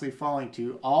we're constantly falling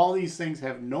to, all these things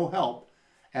have no help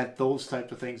at those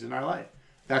types of things in our life.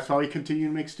 That's why we continue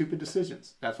to make stupid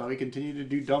decisions. That's why we continue to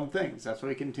do dumb things. That's why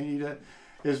we continue to...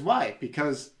 Why?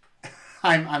 Because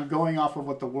I'm going off of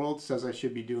what the world says I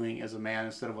should be doing as a man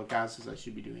instead of what God says I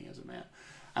should be doing as a man.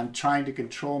 I'm trying to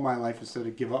control my life instead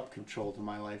of give up control to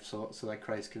my life so that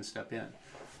Christ can step in.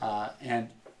 And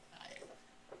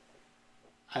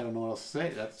I don't know what else to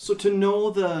say. So to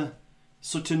know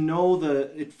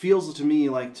it feels to me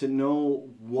like to know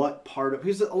what part of,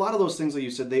 because a lot of those things like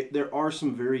you said, there are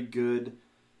some very good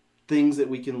things that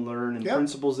we can learn and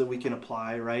principles that we can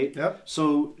apply, right? Yep.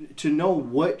 So to know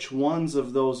which ones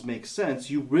of those make sense,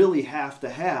 you really have to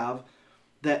have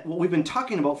that, what we've been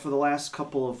talking about for the last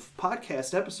couple of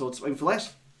podcast episodes, I mean, for the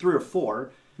last 3 or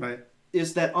 4, right,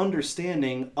 is that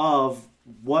understanding of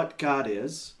what God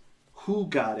is, who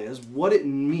God is, what it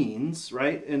means,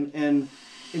 right? And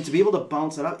to be able to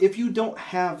bounce it out. If you don't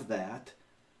have that,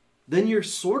 then you're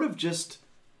sort of just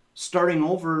starting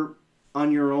over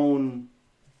on your own.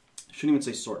 I shouldn't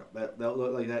even say sort of.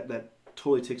 That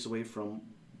totally takes away from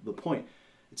the point.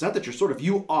 It's not that you're sort of.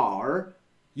 You are.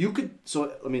 You could.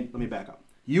 So let me back up.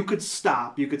 You could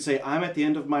stop. You could say, I'm at the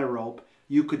end of my rope.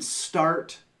 You could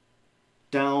start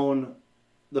down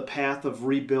the path of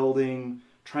rebuilding,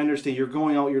 trying to understand. You're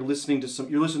going out. You're listening to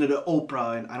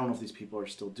Oprah, and I don't know if these people are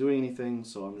still doing anything.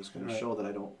 So I'm just going to show that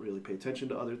I don't really pay attention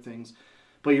to other things.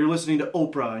 But you're listening to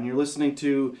Oprah, and you're listening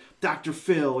to Dr.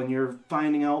 Phil, and you're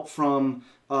finding out from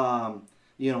Gary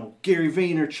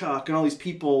Vaynerchuk and all these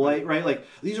people, right? Like,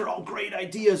 these are all great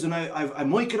ideas, and I'm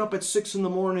waking up at 6 in the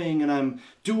morning, and I'm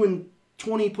doing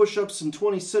 20 push-ups and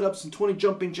 20 sit-ups and 20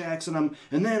 jumping jacks, and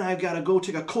then I've got to go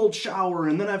take a cold shower,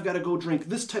 and then I've got to go drink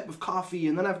this type of coffee,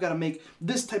 and then I've got to make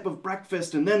this type of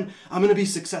breakfast, and then I'm going to be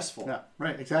successful. Yeah,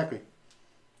 right, exactly.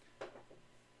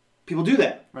 People do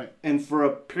that. Right. And for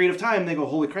a period of time, they go,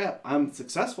 holy crap, I'm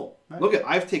successful. Right. Look,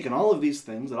 I've taken all of these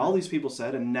things that all these people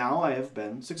said, and now I have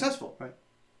been successful. Right.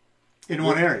 In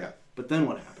one area. But then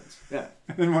what happens? Yeah.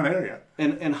 In one area.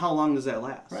 And how long does that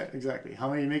last? Right, exactly. How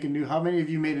many of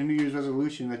you made a New Year's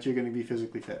resolution that you're going to be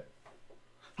physically fit?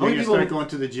 How many people start going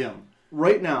to the gym?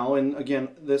 Right now, and again,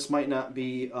 this might not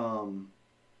be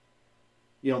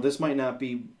this might not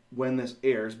be when this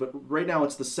airs, but right now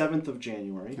it's the 7th of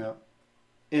January. Yeah.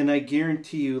 And I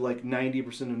guarantee you, like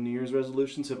 90% of New Year's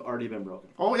resolutions have already been broken.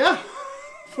 Oh yeah,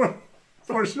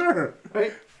 for sure.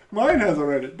 Right? Mine has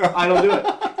already. I don't do it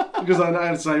because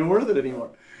it's not even worth it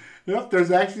anymore. Yep.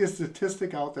 There's actually a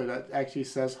statistic out there that actually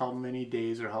says how many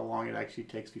days or how long it actually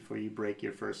takes before you break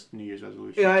your first New Year's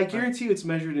resolution. Yeah, I guarantee you, it's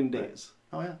measured in days.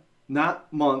 Oh yeah.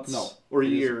 Not months. Or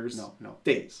years. No.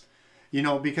 Days.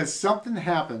 Because something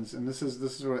happens, and this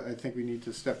is what I think we need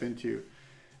to step into.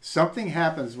 Something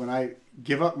happens when I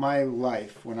give up my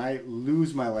life, when I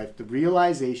lose my life, the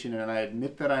realization, and I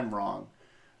admit that I'm wrong,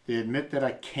 they admit that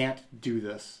I can't do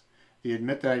this, they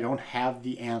admit that I don't have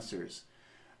the answers.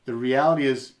 The reality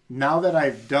is, now that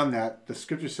I've done that, the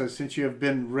scripture says, since you have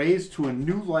been raised to a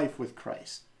new life with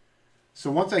Christ.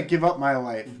 So once I give up my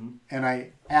life and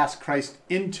I ask Christ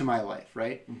into my life,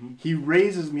 right? He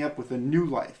raises me up with a new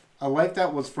life, a life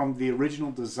that was from the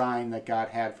original design that God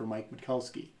had for Mike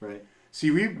Mikulski. Right. See,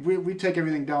 we take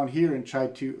everything down here and try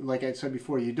to, like I said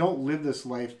before, you don't live this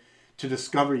life to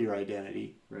discover your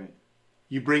identity. Right.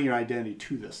 You bring your identity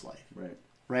to this life. Right.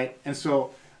 Right? And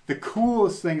so the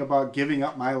coolest thing about giving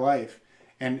up my life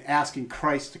and asking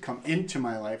Christ to come into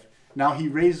my life, now he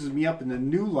raises me up in the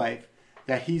new life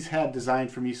that he's had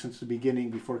designed for me since the beginning,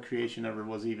 before creation ever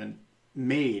was even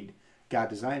made. God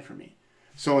designed for me.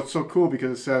 So it's so cool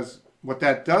because it says, what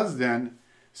that does then,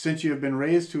 since you have been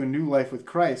raised to a new life with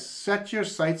Christ, set your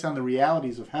sights on the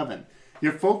realities of heaven.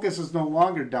 Your focus is no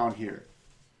longer down here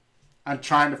on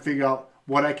trying to figure out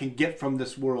what I can get from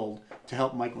this world to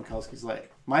help Mike Mikulski's life.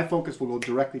 My focus will go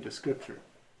directly to Scripture,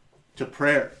 to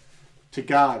prayer, to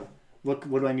God. what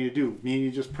do I need to do? Me and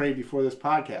you just prayed before this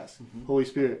podcast. Mm-hmm. Holy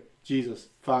Spirit, Jesus,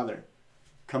 Father,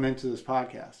 come into this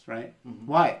podcast, right? Mm-hmm.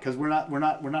 Why? Because we're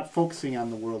not focusing on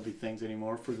the worldly things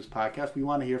anymore for this podcast. We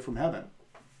want to hear from heaven.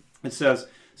 It says,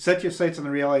 set your sights on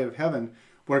the reality of heaven,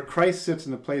 where Christ sits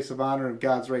in the place of honor of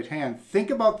God's right hand. Think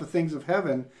about the things of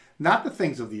heaven, not the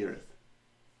things of the earth.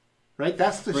 Right?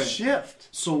 That's the shift.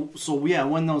 So yeah,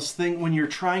 when you're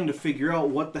trying to figure out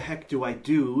what the heck do I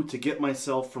do to get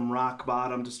myself from rock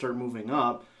bottom to start moving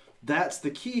up, that's the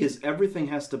key, is everything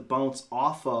has to bounce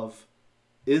off of,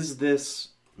 is this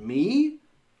me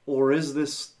or is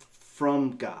this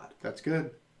from God? That's good.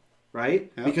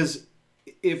 Right? Yep. Because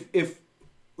if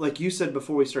like you said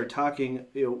before we started talking,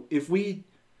 if we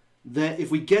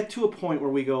get to a point where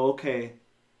we go, okay,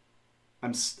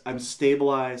 I'm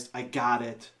stabilized, I got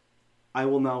it, I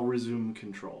will now resume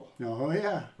control. Oh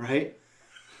yeah. Right?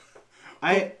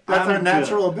 That's our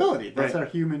natural ability. That's our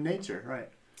human nature, right?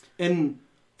 And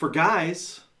for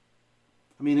guys,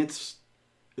 I mean, it's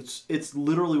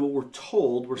literally what we're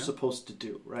told we're supposed to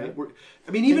do, right?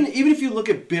 Yeah. Even if you look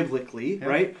at biblically,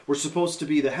 right? We're supposed to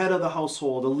be the head of the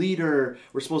household, a leader.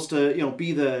 We're supposed to,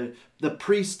 be the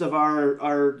priest of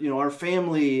our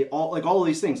family, all of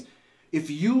these things. If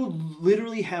you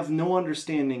literally have no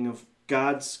understanding of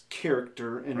God's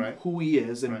character and who he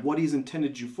is and what he's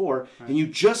intended you for, and you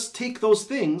just take those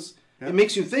things, it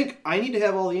makes you think, I need to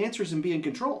have all the answers and be in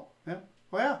control. Yeah.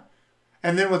 Well, yeah.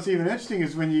 And then what's even interesting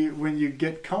is when you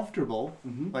get comfortable,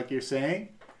 like you're saying,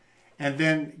 and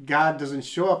then God doesn't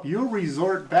show up, you'll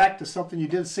resort back to something you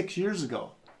did 6 years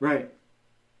ago. Right.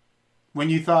 When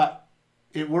you thought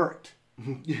it worked.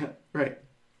 Yeah, right.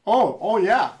 Oh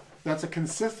yeah. That's a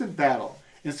consistent battle.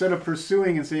 Instead of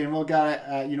pursuing and saying, well, God,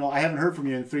 I haven't heard from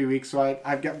you in 3 weeks, so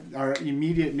I've got, our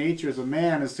immediate nature as a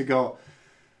man is to go,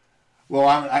 well,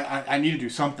 I need to do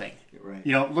something. Right.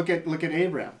 Look at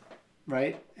Abraham,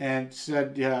 right? And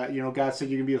said, God said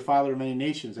you're going to be the father of many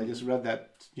nations. I just read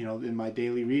that, in my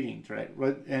daily readings, right?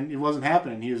 And it wasn't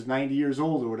happening. He was 90 years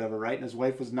old or whatever, right? And his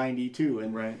wife was 92.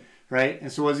 And, right?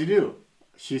 And so what does he do?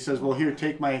 She says, well, here,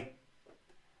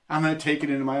 I'm going to take it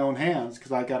into my own hands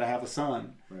because I got to have a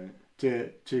son. Right.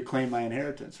 To claim my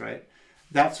inheritance, right?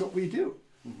 That's what we do.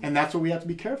 Mm-hmm. And that's what we have to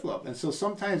be careful of. And so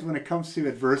sometimes when it comes to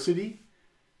adversity,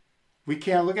 we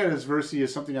can't look at adversity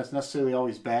as something that's necessarily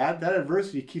always bad. That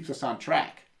adversity keeps us on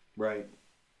track. Right.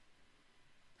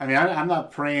 I mean, I'm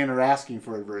not praying or asking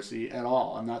for adversity at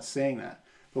all. I'm not saying that.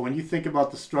 But when you think about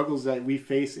the struggles that we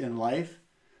face in life,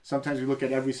 sometimes we look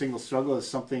at every single struggle as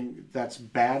something that's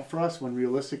bad for us, when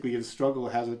realistically the struggle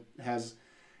has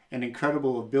an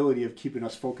incredible ability of keeping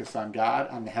us focused on God,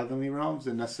 on the heavenly realms,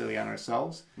 and necessarily on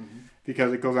ourselves. Mm-hmm.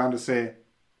 Because it goes on to say,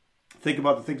 think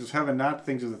about the things of heaven, not the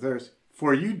things of the earth.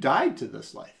 For you died to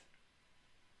this life.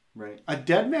 Right. A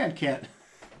dead man can't.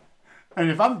 I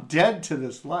mean, if I'm dead to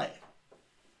this life,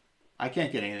 I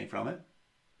can't get anything from it.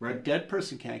 Right. A dead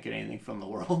person can't get anything from the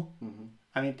world. Mm-hmm.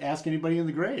 I mean, ask anybody in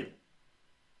the grave.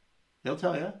 They'll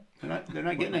tell you. They're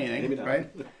not getting anything, maybe not. Right?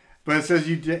 But it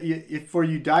says, for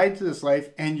you died to this life,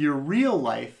 and your real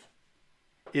life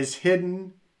is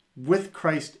hidden with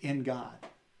Christ in God.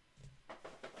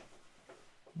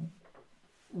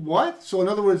 What? So in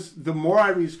other words, the more I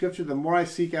read Scripture, the more I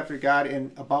seek after God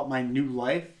and about my new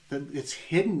life, it's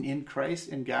hidden in Christ,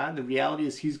 in God. The reality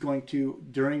is he's going to,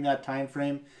 during that time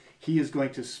frame, he is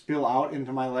going to spill out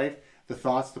into my life the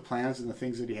thoughts, the plans, and the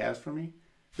things that he has for me,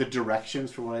 the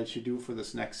directions for what I should do for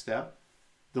this next step,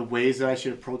 the ways that I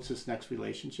should approach this next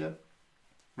relationship,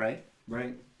 right?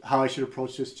 Right. How I should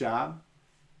approach this job.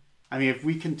 I mean, if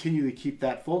we continue to keep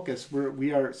that focus,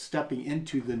 we are stepping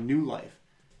into the new life.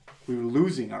 We were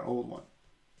losing our old one.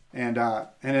 And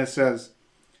it says,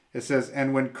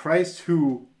 and when Christ,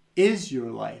 who is your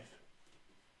life,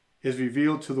 is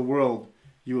revealed to the world,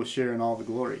 you will share in all the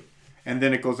glory. And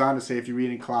then it goes on to say, if you read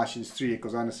in Colossians 3, it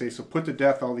goes on to say, so put to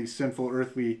death all these sinful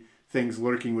earthly things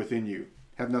lurking within you.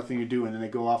 Have nothing to do. And then they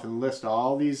go off and list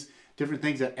all these different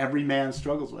things that every man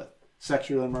struggles with.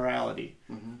 Sexual immorality.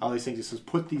 Mm-hmm. All these things. It says,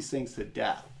 put these things to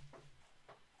death.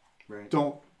 Right.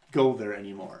 Don't go there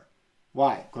anymore.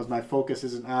 Why? Because my focus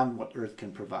isn't on what earth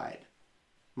can provide.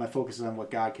 My focus is on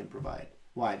what God can provide.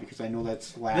 Why? Because I know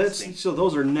that's lasting. So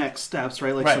those are next steps,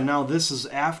 right? So now this is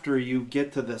after you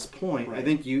get to this point. Right. I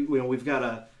think we've got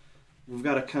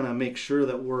to kind of make sure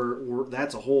that we're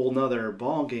that's a whole nother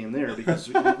ball game there, because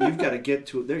you've got to get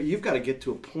to there. You've got to get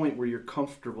to a point where you're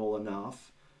comfortable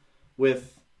enough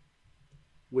with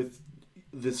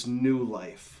this new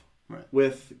life,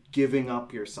 with giving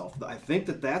up yourself. I think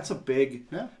that's a big.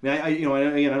 Yeah. I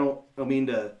mean, I don't mean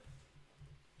to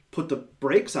put the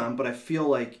brakes on, but I feel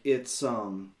like it's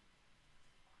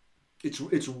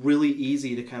it's really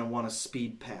easy to kind of want to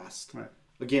speed past. Right.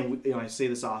 Again, I say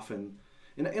this often,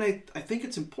 and I think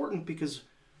it's important because,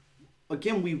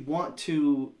 again, we want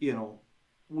to,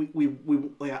 we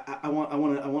like I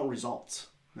want results.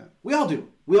 Yeah. We all do.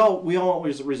 We all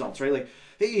want results, right? Like,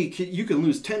 hey, you can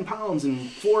lose 10 pounds in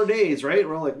 4 days, right?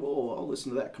 We're all like, whoa, I'll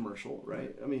listen to that commercial,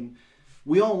 right? I mean,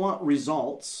 we all want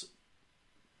results,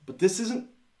 but this isn't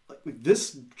like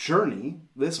this journey,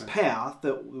 this path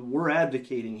that we're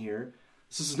advocating here.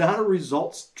 This is not a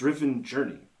results-driven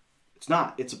journey. It's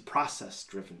not. It's a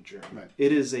process-driven journey. Right.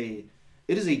 It is a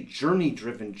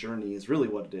journey-driven journey. Is really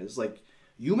what it is. Like,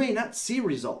 you may not see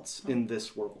results in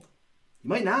this world. You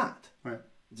might not. Right.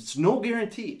 It's no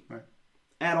guarantee. Right.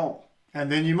 At all.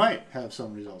 And then you might have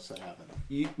some results that happen.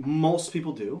 Most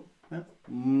people do. Yeah.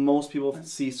 Most people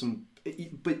see some,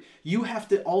 but you have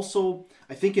to also,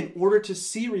 I think, in order to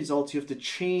see results, you have to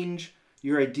change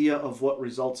your idea of what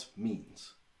results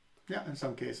means. Yeah, in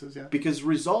some cases, yeah. Because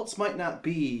results might not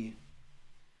be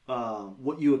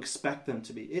what you expect them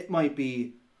to be. It might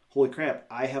be, holy crap,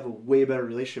 I have a way better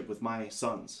relationship with my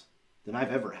sons than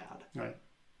I've ever had. Right.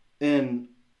 And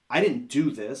I didn't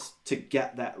do this to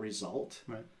get that result.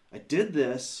 Right. I did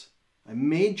this. I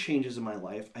made changes in my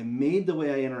life. I made the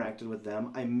way I interacted with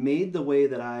them. I made the way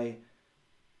that I,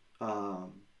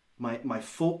 my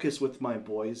focus with my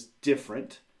boys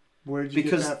different. Where did you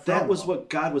because get that from? That was what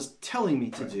God was telling me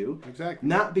to do. Exactly.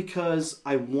 Not because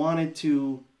I wanted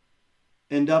to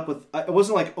end up with. I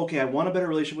wasn't like, okay, I want a better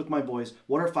relationship with my boys.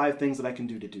 What are 5 things that I can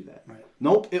do to do that? Right.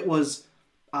 Nope. It was,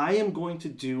 I am going to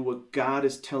do what God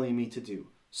is telling me to do.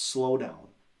 Slow down.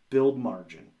 Build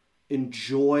margin.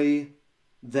 Enjoy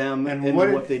them and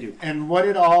what they do. And who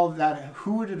did all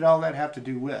that have to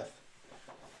do with?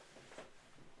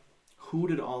 Who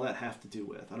did all that have to do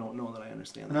with? I don't know that I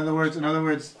understand that. In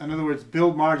other words,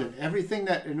 build margin. Everything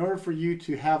that, in order for you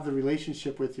to have the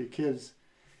relationship with your kids,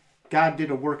 God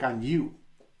did a work on you.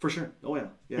 For sure. Oh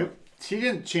yeah. He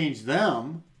didn't change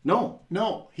them.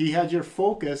 No. He had your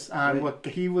focus on what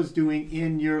he was doing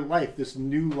in your life, this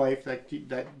new life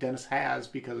that Dennis has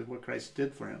because of what Christ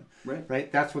did for him.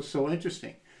 Right. That's what's so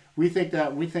interesting. We think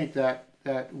that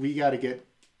we got to get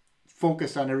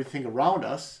focused on everything around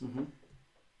us. Mm-hmm.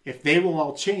 If they will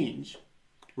all change,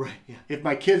 right? Yeah. If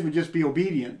my kids would just be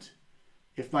obedient,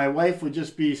 if my wife would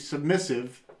just be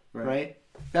submissive, right?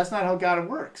 That's not how God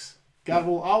works. God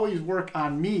will always work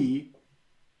on me.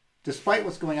 Despite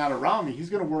what's going on around me, He's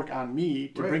going to work on me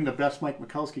to bring the best Mike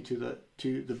Mikulski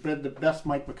the best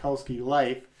Mike Mikulski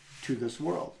life to this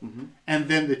world. Mm-hmm. And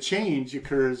then the change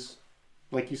occurs,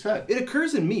 like you said. It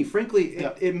occurs in me. Frankly,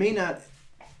 it may not.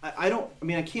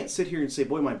 I can't sit here and say,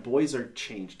 boy, my boys are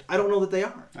changed. I don't know that they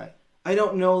are. Right. I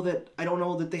don't know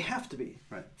that they have to be.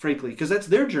 Right. Frankly, because that's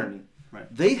their journey.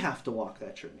 Right. They have to walk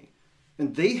that journey,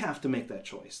 and they have to make that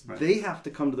choice. Right. They have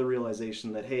to come to the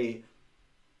realization that, hey,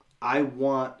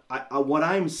 what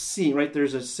I'm seeing, right?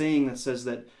 There's a saying that says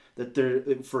that they're,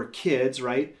 for kids,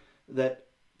 right, that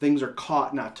things are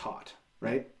caught, not taught,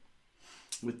 right?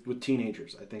 With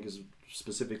teenagers, I think is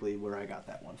specifically where I got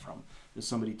that one from.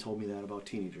 Somebody told me that about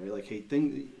teenagers, right? Like, hey,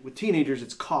 with teenagers,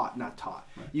 it's caught, not taught.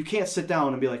 Right. You can't sit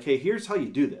down and be like, hey, here's how you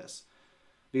do this,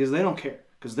 because they don't care.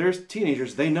 Because there's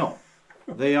teenagers, they know.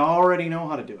 They already know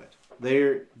how to do it.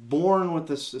 They're born with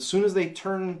this. As soon as they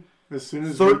turn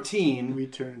 13, we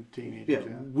turn teenagers.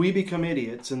 Yeah, we become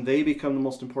idiots, and they become the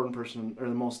most important person or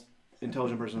the most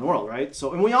intelligent person in the world, right?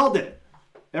 So, and we all did it.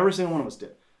 Every single one of us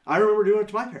did. I remember doing it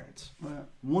to my parents,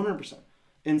 100%.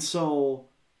 And so,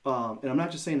 and I'm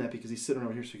not just saying that because he's sitting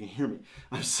over here so he can hear me.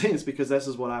 I'm saying this because this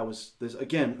is what I was.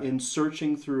 In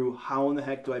searching through how in the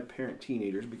heck do I parent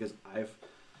teenagers, because this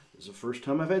is the first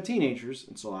time I've had teenagers,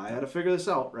 and so I had to figure this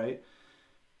out, right?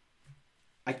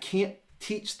 I can't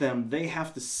teach them. They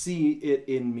have to see it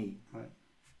in me. Right.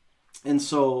 And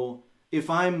so if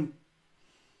I'm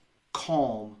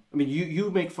calm, I mean,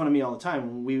 you make fun of me all the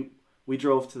time. When we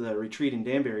drove to the retreat in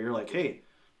Danbury, you're like, hey,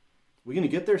 we going to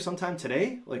get there sometime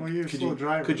today? Like, you're a slow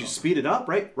driver. Could you speed it up?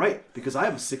 Right. Because I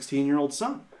have a 16-year-old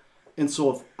son. And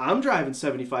so if I'm driving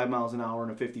 75 miles an hour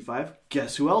in a 55,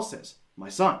 guess who else is? My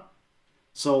son.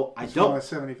 So I don't.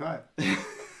 75.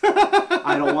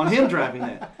 I don't want him driving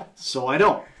that. So I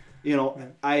don't.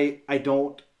 I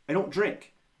don't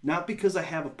drink. Not because I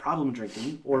have a problem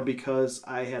drinking or because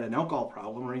I had an alcohol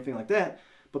problem or anything like that,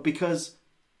 but because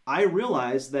I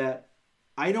realize that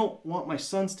I don't want my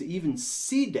sons to even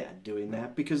see Dad doing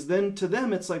that, because then to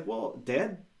them it's like, well,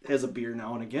 Dad has a beer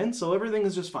now and again, so everything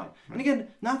is just fine. Right. And again,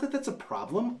 not that that's a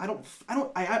problem. I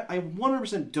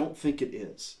 100% don't think it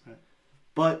is. Right.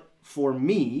 But for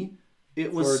me,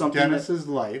 it was something Dennis's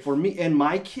life. For me and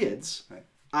my kids, right.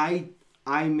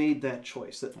 I made that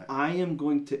choice, that I am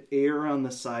going to err on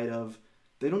the side of,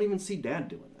 they don't even see Dad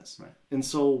doing this. Right. And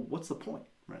so what's the point?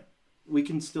 Right.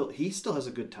 He still has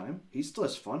a good time. He still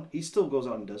has fun. He still goes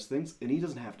out and does things, and he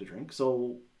doesn't have to drink.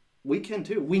 So we can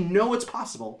too. We know it's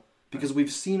possible because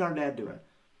we've seen our dad do it.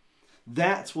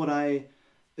 That's what I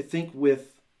think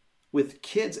with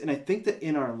kids. And I think that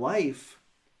in our life,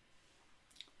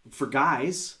 for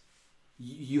guys,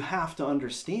 you have to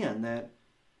understand that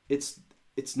it's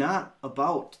not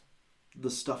about the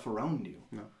stuff around you.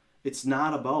 No. It's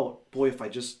not about, boy, if I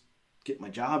just get my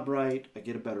job right, I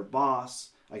get a better boss,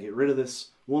 I get rid of this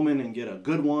woman and get a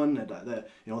good one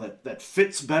that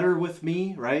fits better with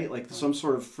me, right? Like some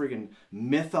sort of friggin'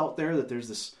 myth out there that there's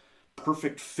this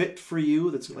perfect fit for you.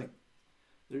 That's like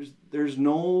there's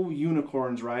no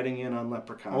unicorns riding in on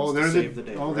leprechauns to save the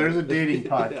day. Oh, right? There's a dating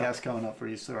podcast coming up for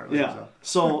you shortly. Yeah.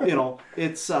 So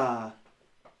it's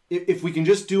if we can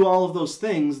just do all of those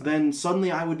things, then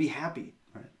suddenly I would be happy.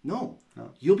 Right. No,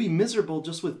 you'll be miserable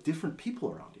just with different people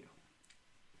around you.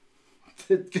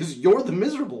 Because you're the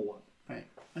miserable one. Right.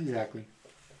 Exactly.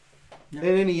 Yeah.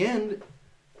 And in the end,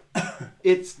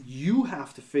 you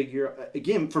have to figure,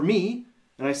 again, for me,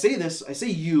 and I say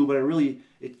you, but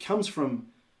it comes from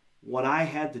what I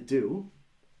had to do,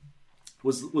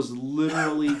 was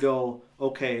literally go,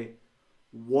 okay,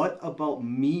 what about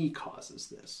me causes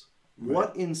this? Right.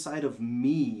 What inside of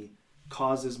me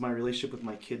causes my relationship with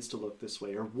my kids to look this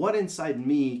way? Or what inside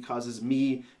me causes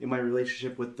me in my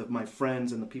relationship with my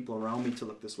friends and the people around me to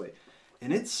look this way?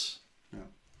 And it's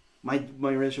my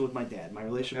relationship with my dad, my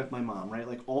relationship with my mom, right?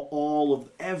 Like all of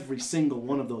every single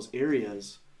one of those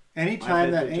areas.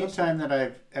 Anytime that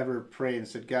I've ever prayed and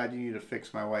said, God, you need to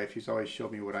fix my wife, he's always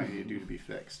showed me what I need to do to be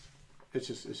fixed. It's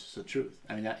just the truth.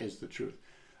 I mean, that is the truth.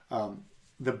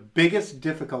 The biggest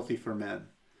difficulty for men,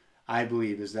 I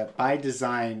believe, is that by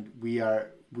design we are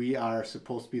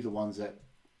supposed to be the ones that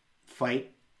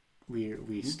fight.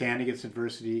 We stand against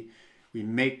adversity. We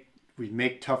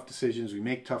make tough decisions. We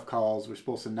make tough calls. We're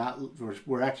supposed to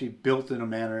we're actually built in a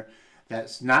manner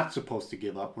that's not supposed to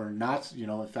give up. We're not,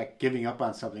 in fact, giving up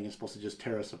on something is supposed to just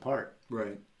tear us apart.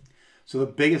 Right. So the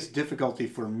biggest difficulty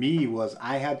for me was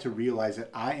I had to realize that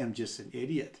I am just an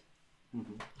idiot.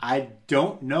 Mm-hmm. I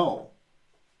don't know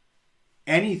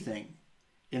anything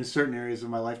in certain areas of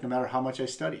my life, no matter how much I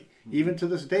study. Mm-hmm. Even to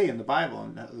this day in the Bible,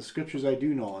 and the scriptures I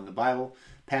do know, and the Bible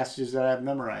passages that I've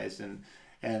memorized,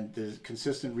 and the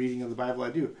consistent reading of the Bible I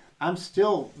do, I'm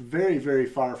still very, very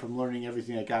far from learning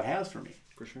everything that God has for me.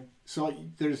 For sure. So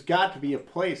there's got to be a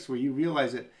place where you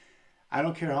realize that I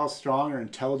don't care how strong or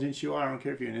intelligent you are. I don't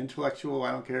care if you're an intellectual.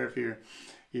 I don't care if you're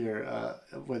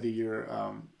whether you're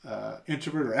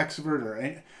introvert or extrovert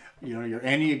or your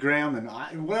Enneagram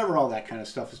and whatever all that kind of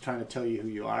stuff is trying to tell you who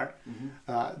you are.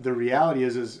 Mm-hmm. The reality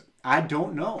is I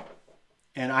don't know.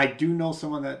 And I do know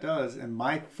someone that does, and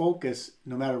my focus,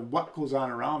 no matter what goes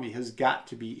on around me, has got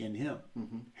to be in him.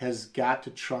 Mm-hmm. Has got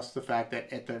to trust the fact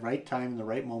that at the right time, in the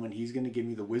right moment, he's going to give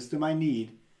me the wisdom I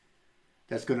need.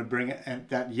 That's going to bring it, and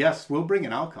that will bring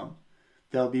an outcome.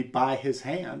 That'll be by his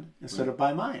hand instead of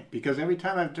by mine. Because every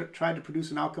time I've tried to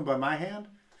produce an outcome by my hand,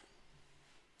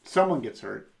 someone gets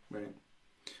hurt. Right.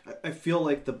 I feel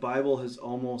like the Bible has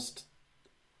almost.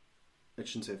 I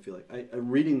shouldn't say I feel like. I'm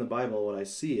reading the Bible. What I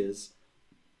see is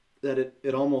that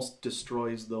it almost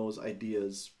destroys those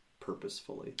ideas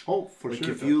purposefully. Oh, for sure.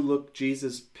 If you look,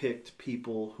 Jesus picked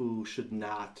people who should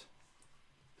not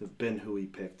have been who he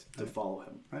picked to follow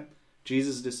him. Right.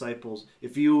 Jesus' disciples,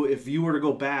 if you were to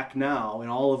go back now and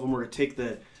all of them were to take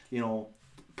the,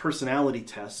 personality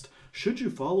test, should you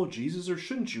follow Jesus or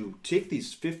shouldn't you? Take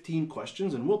these 15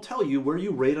 questions and we'll tell you where you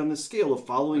rate on the scale of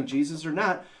following Jesus or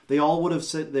not. They all would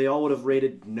have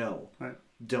rated no. Right.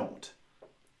 Don't.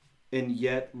 And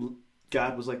yet,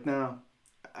 God was like, nah,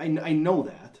 I know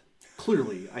that.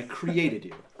 Clearly, I created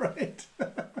you. Right.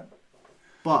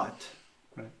 But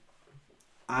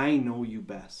I know you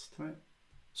best. Right.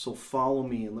 So follow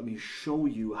me and let me show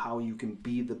you how you can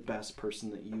be the best person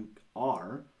that you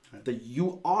are. Right. That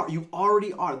you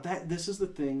already are. This is the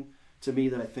thing to me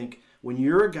that I think when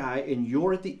you're a guy and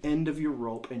you're at the end of your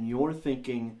rope and you're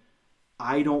thinking,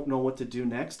 I don't know what to do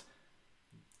next,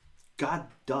 God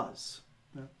does.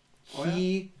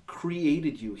 He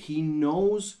created you. He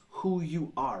knows who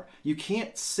you are. You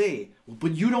can't say,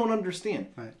 but you don't understand.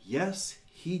 Right. Yes,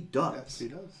 he does. Yes, he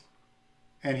does.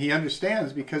 And he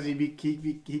understands because he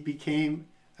became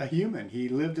a human. He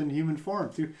lived in human form.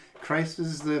 Through Christ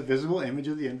is the visible image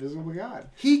of the invisible God.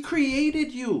 He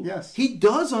created you. Yes. He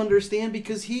does understand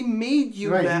because he made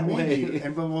you that way. You.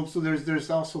 And so there's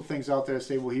also things out there that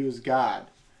say, well, he was God.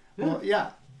 Yeah. Well, yeah.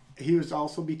 He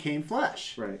also became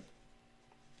flesh. Right.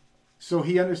 so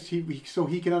so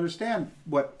he can understand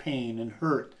what pain and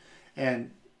hurt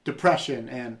and depression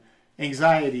and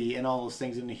anxiety and all those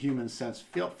things in the human sense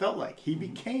felt like. He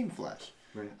became flesh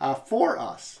for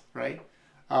us, right?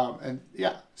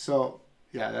 So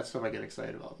that's stuff I get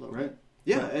excited about a little bit.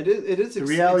 Yeah, it is. The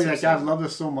reality that God loved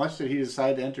us so much that He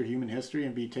decided to enter human history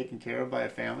and be taken care of by a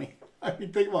family. I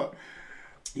mean, think about.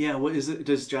 Yeah, what is it?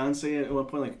 Does John say at one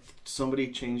point, like,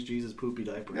 somebody changed Jesus' poopy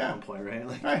diaper at one point, right?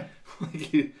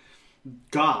 Like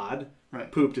God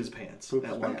pooped his pants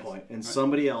at one point, and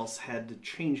somebody else had to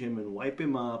change him and wipe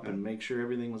him up and make sure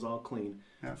everything was all clean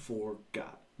for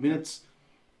God. I mean,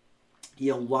 He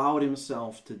allowed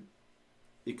Himself to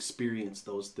experience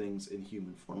those things in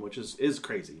human form, which is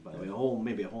crazy, by the way.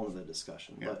 Maybe a whole other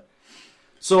discussion. But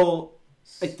so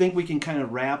I think we can kind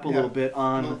of wrap a little bit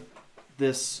on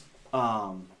this,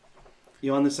 on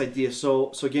this idea.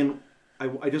 So again,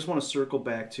 I just want to circle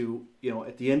back to,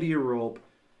 at the end of your rope,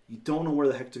 you don't know where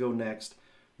the heck to go next.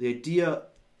 The idea,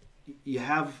 you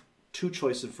have two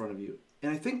choices in front of you,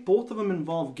 and I think both of them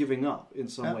involve giving up in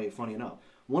some way. Funny enough.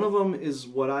 One of them is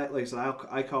what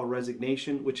I call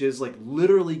resignation, which is like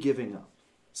literally giving up,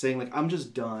 saying like, I'm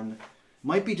just done.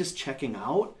 Might be just checking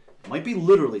out. Might be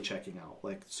literally checking out,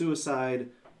 like suicide,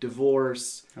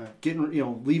 divorce,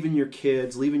 getting, leaving your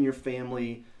kids, leaving your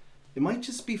family. It might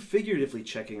just be figuratively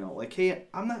checking out. Like, hey,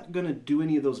 I'm not going to do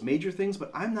any of those major things,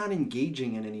 but I'm not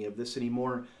engaging in any of this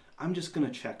anymore. I'm just going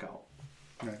to check out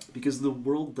because the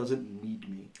world doesn't need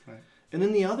me. And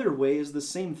then the other way is the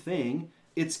same thing.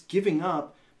 It's giving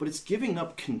up, but it's giving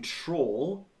up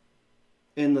control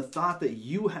and the thought that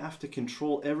you have to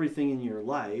control everything in your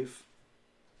life,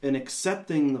 and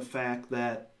accepting the fact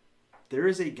that there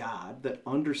is a God that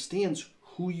understands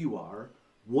who you are,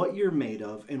 what you're made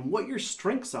of, and what your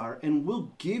strengths are, and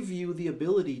will give you the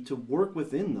ability to work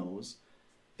within those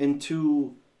and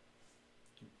to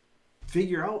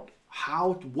figure out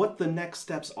what the next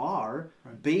steps are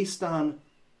based on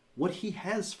what He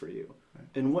has for you.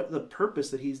 And what the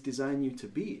purpose that He's designed you to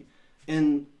be.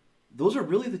 And those are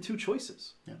really the two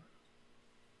choices. Yeah.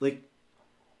 Like,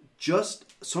 just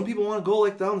some people want to go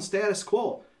like down the status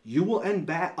quo. You will end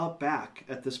up back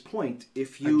at this point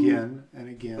if you again and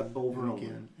again over and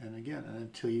again and again, and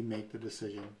until you make the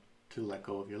decision to let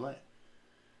go of your life.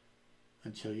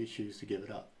 Until you choose to give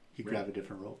it up. You grab a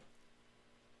different rope.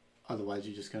 Otherwise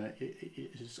you're just gonna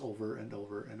it's just over and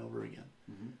over and over again.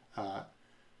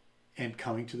 And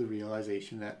coming to the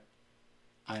realization that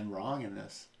I'm wrong in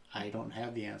this. I don't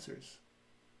have the answers.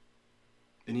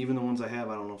 And even the ones I have,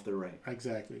 I don't know if they're right.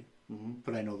 Exactly.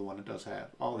 But I know the one that does have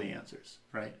all the answers,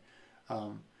 right?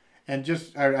 And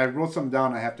just, I wrote something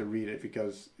down. I have to read it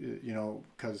because,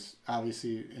 because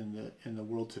obviously in the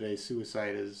world today,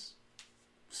 suicide is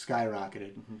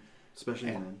skyrocketed.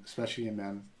 Especially in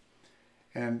men.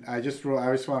 And I just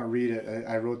want to read it.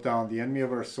 I wrote down, the enemy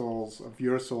of our souls, of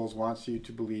your souls, wants you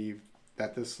to believe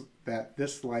that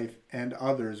this life and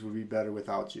others would be better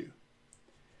without you.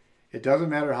 It doesn't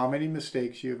matter how many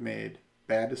mistakes you have made,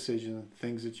 bad decisions,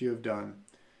 things that you have done.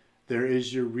 There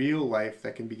is your real life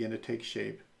that can begin to take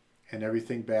shape, and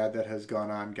everything bad that has gone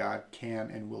on, God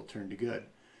can and will turn to good.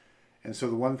 And so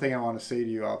the one thing I want to say to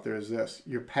you out there is this: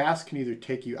 your past can either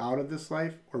take you out of this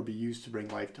life or be used to bring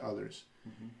life to others.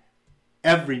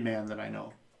 Every man that I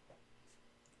know,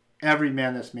 every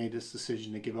man that's made this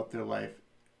decision to give up their life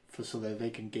so that they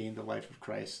can gain the life of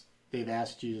Christ, they've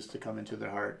asked Jesus to come into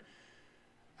their heart,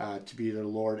 to be their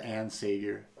Lord and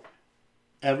Savior.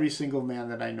 Every single man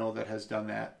that I know that has done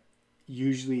that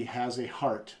usually has a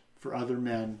heart for other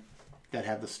men that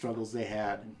have the struggles they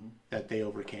had that they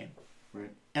overcame. Right.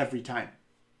 Every time.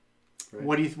 Right.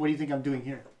 What do you think I'm doing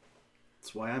here?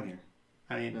 That's why I'm here.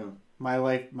 I mean, my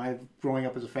life, my growing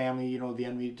up as a family, the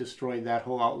enemy destroyed that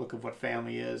whole outlook of what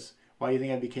family is. Why do you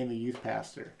think I became a youth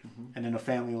pastor and then a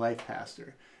family life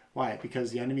pastor? Why?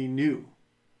 Because the enemy knew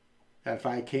that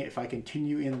if I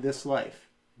continue in this life,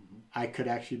 I could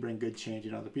actually bring good change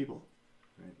in other people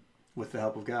with the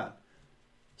help of God.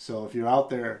 So if you're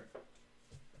out there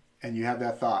and you have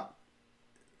that thought,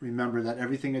 remember that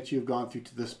everything that you've gone through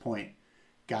to this point,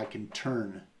 God can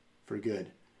turn for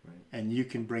good. And you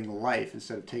can bring life.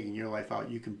 Instead of taking your life out,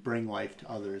 you can bring life to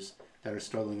others that are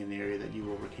struggling in the area that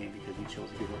you overcame because you chose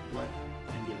to give up life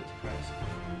and give it to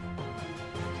Christ.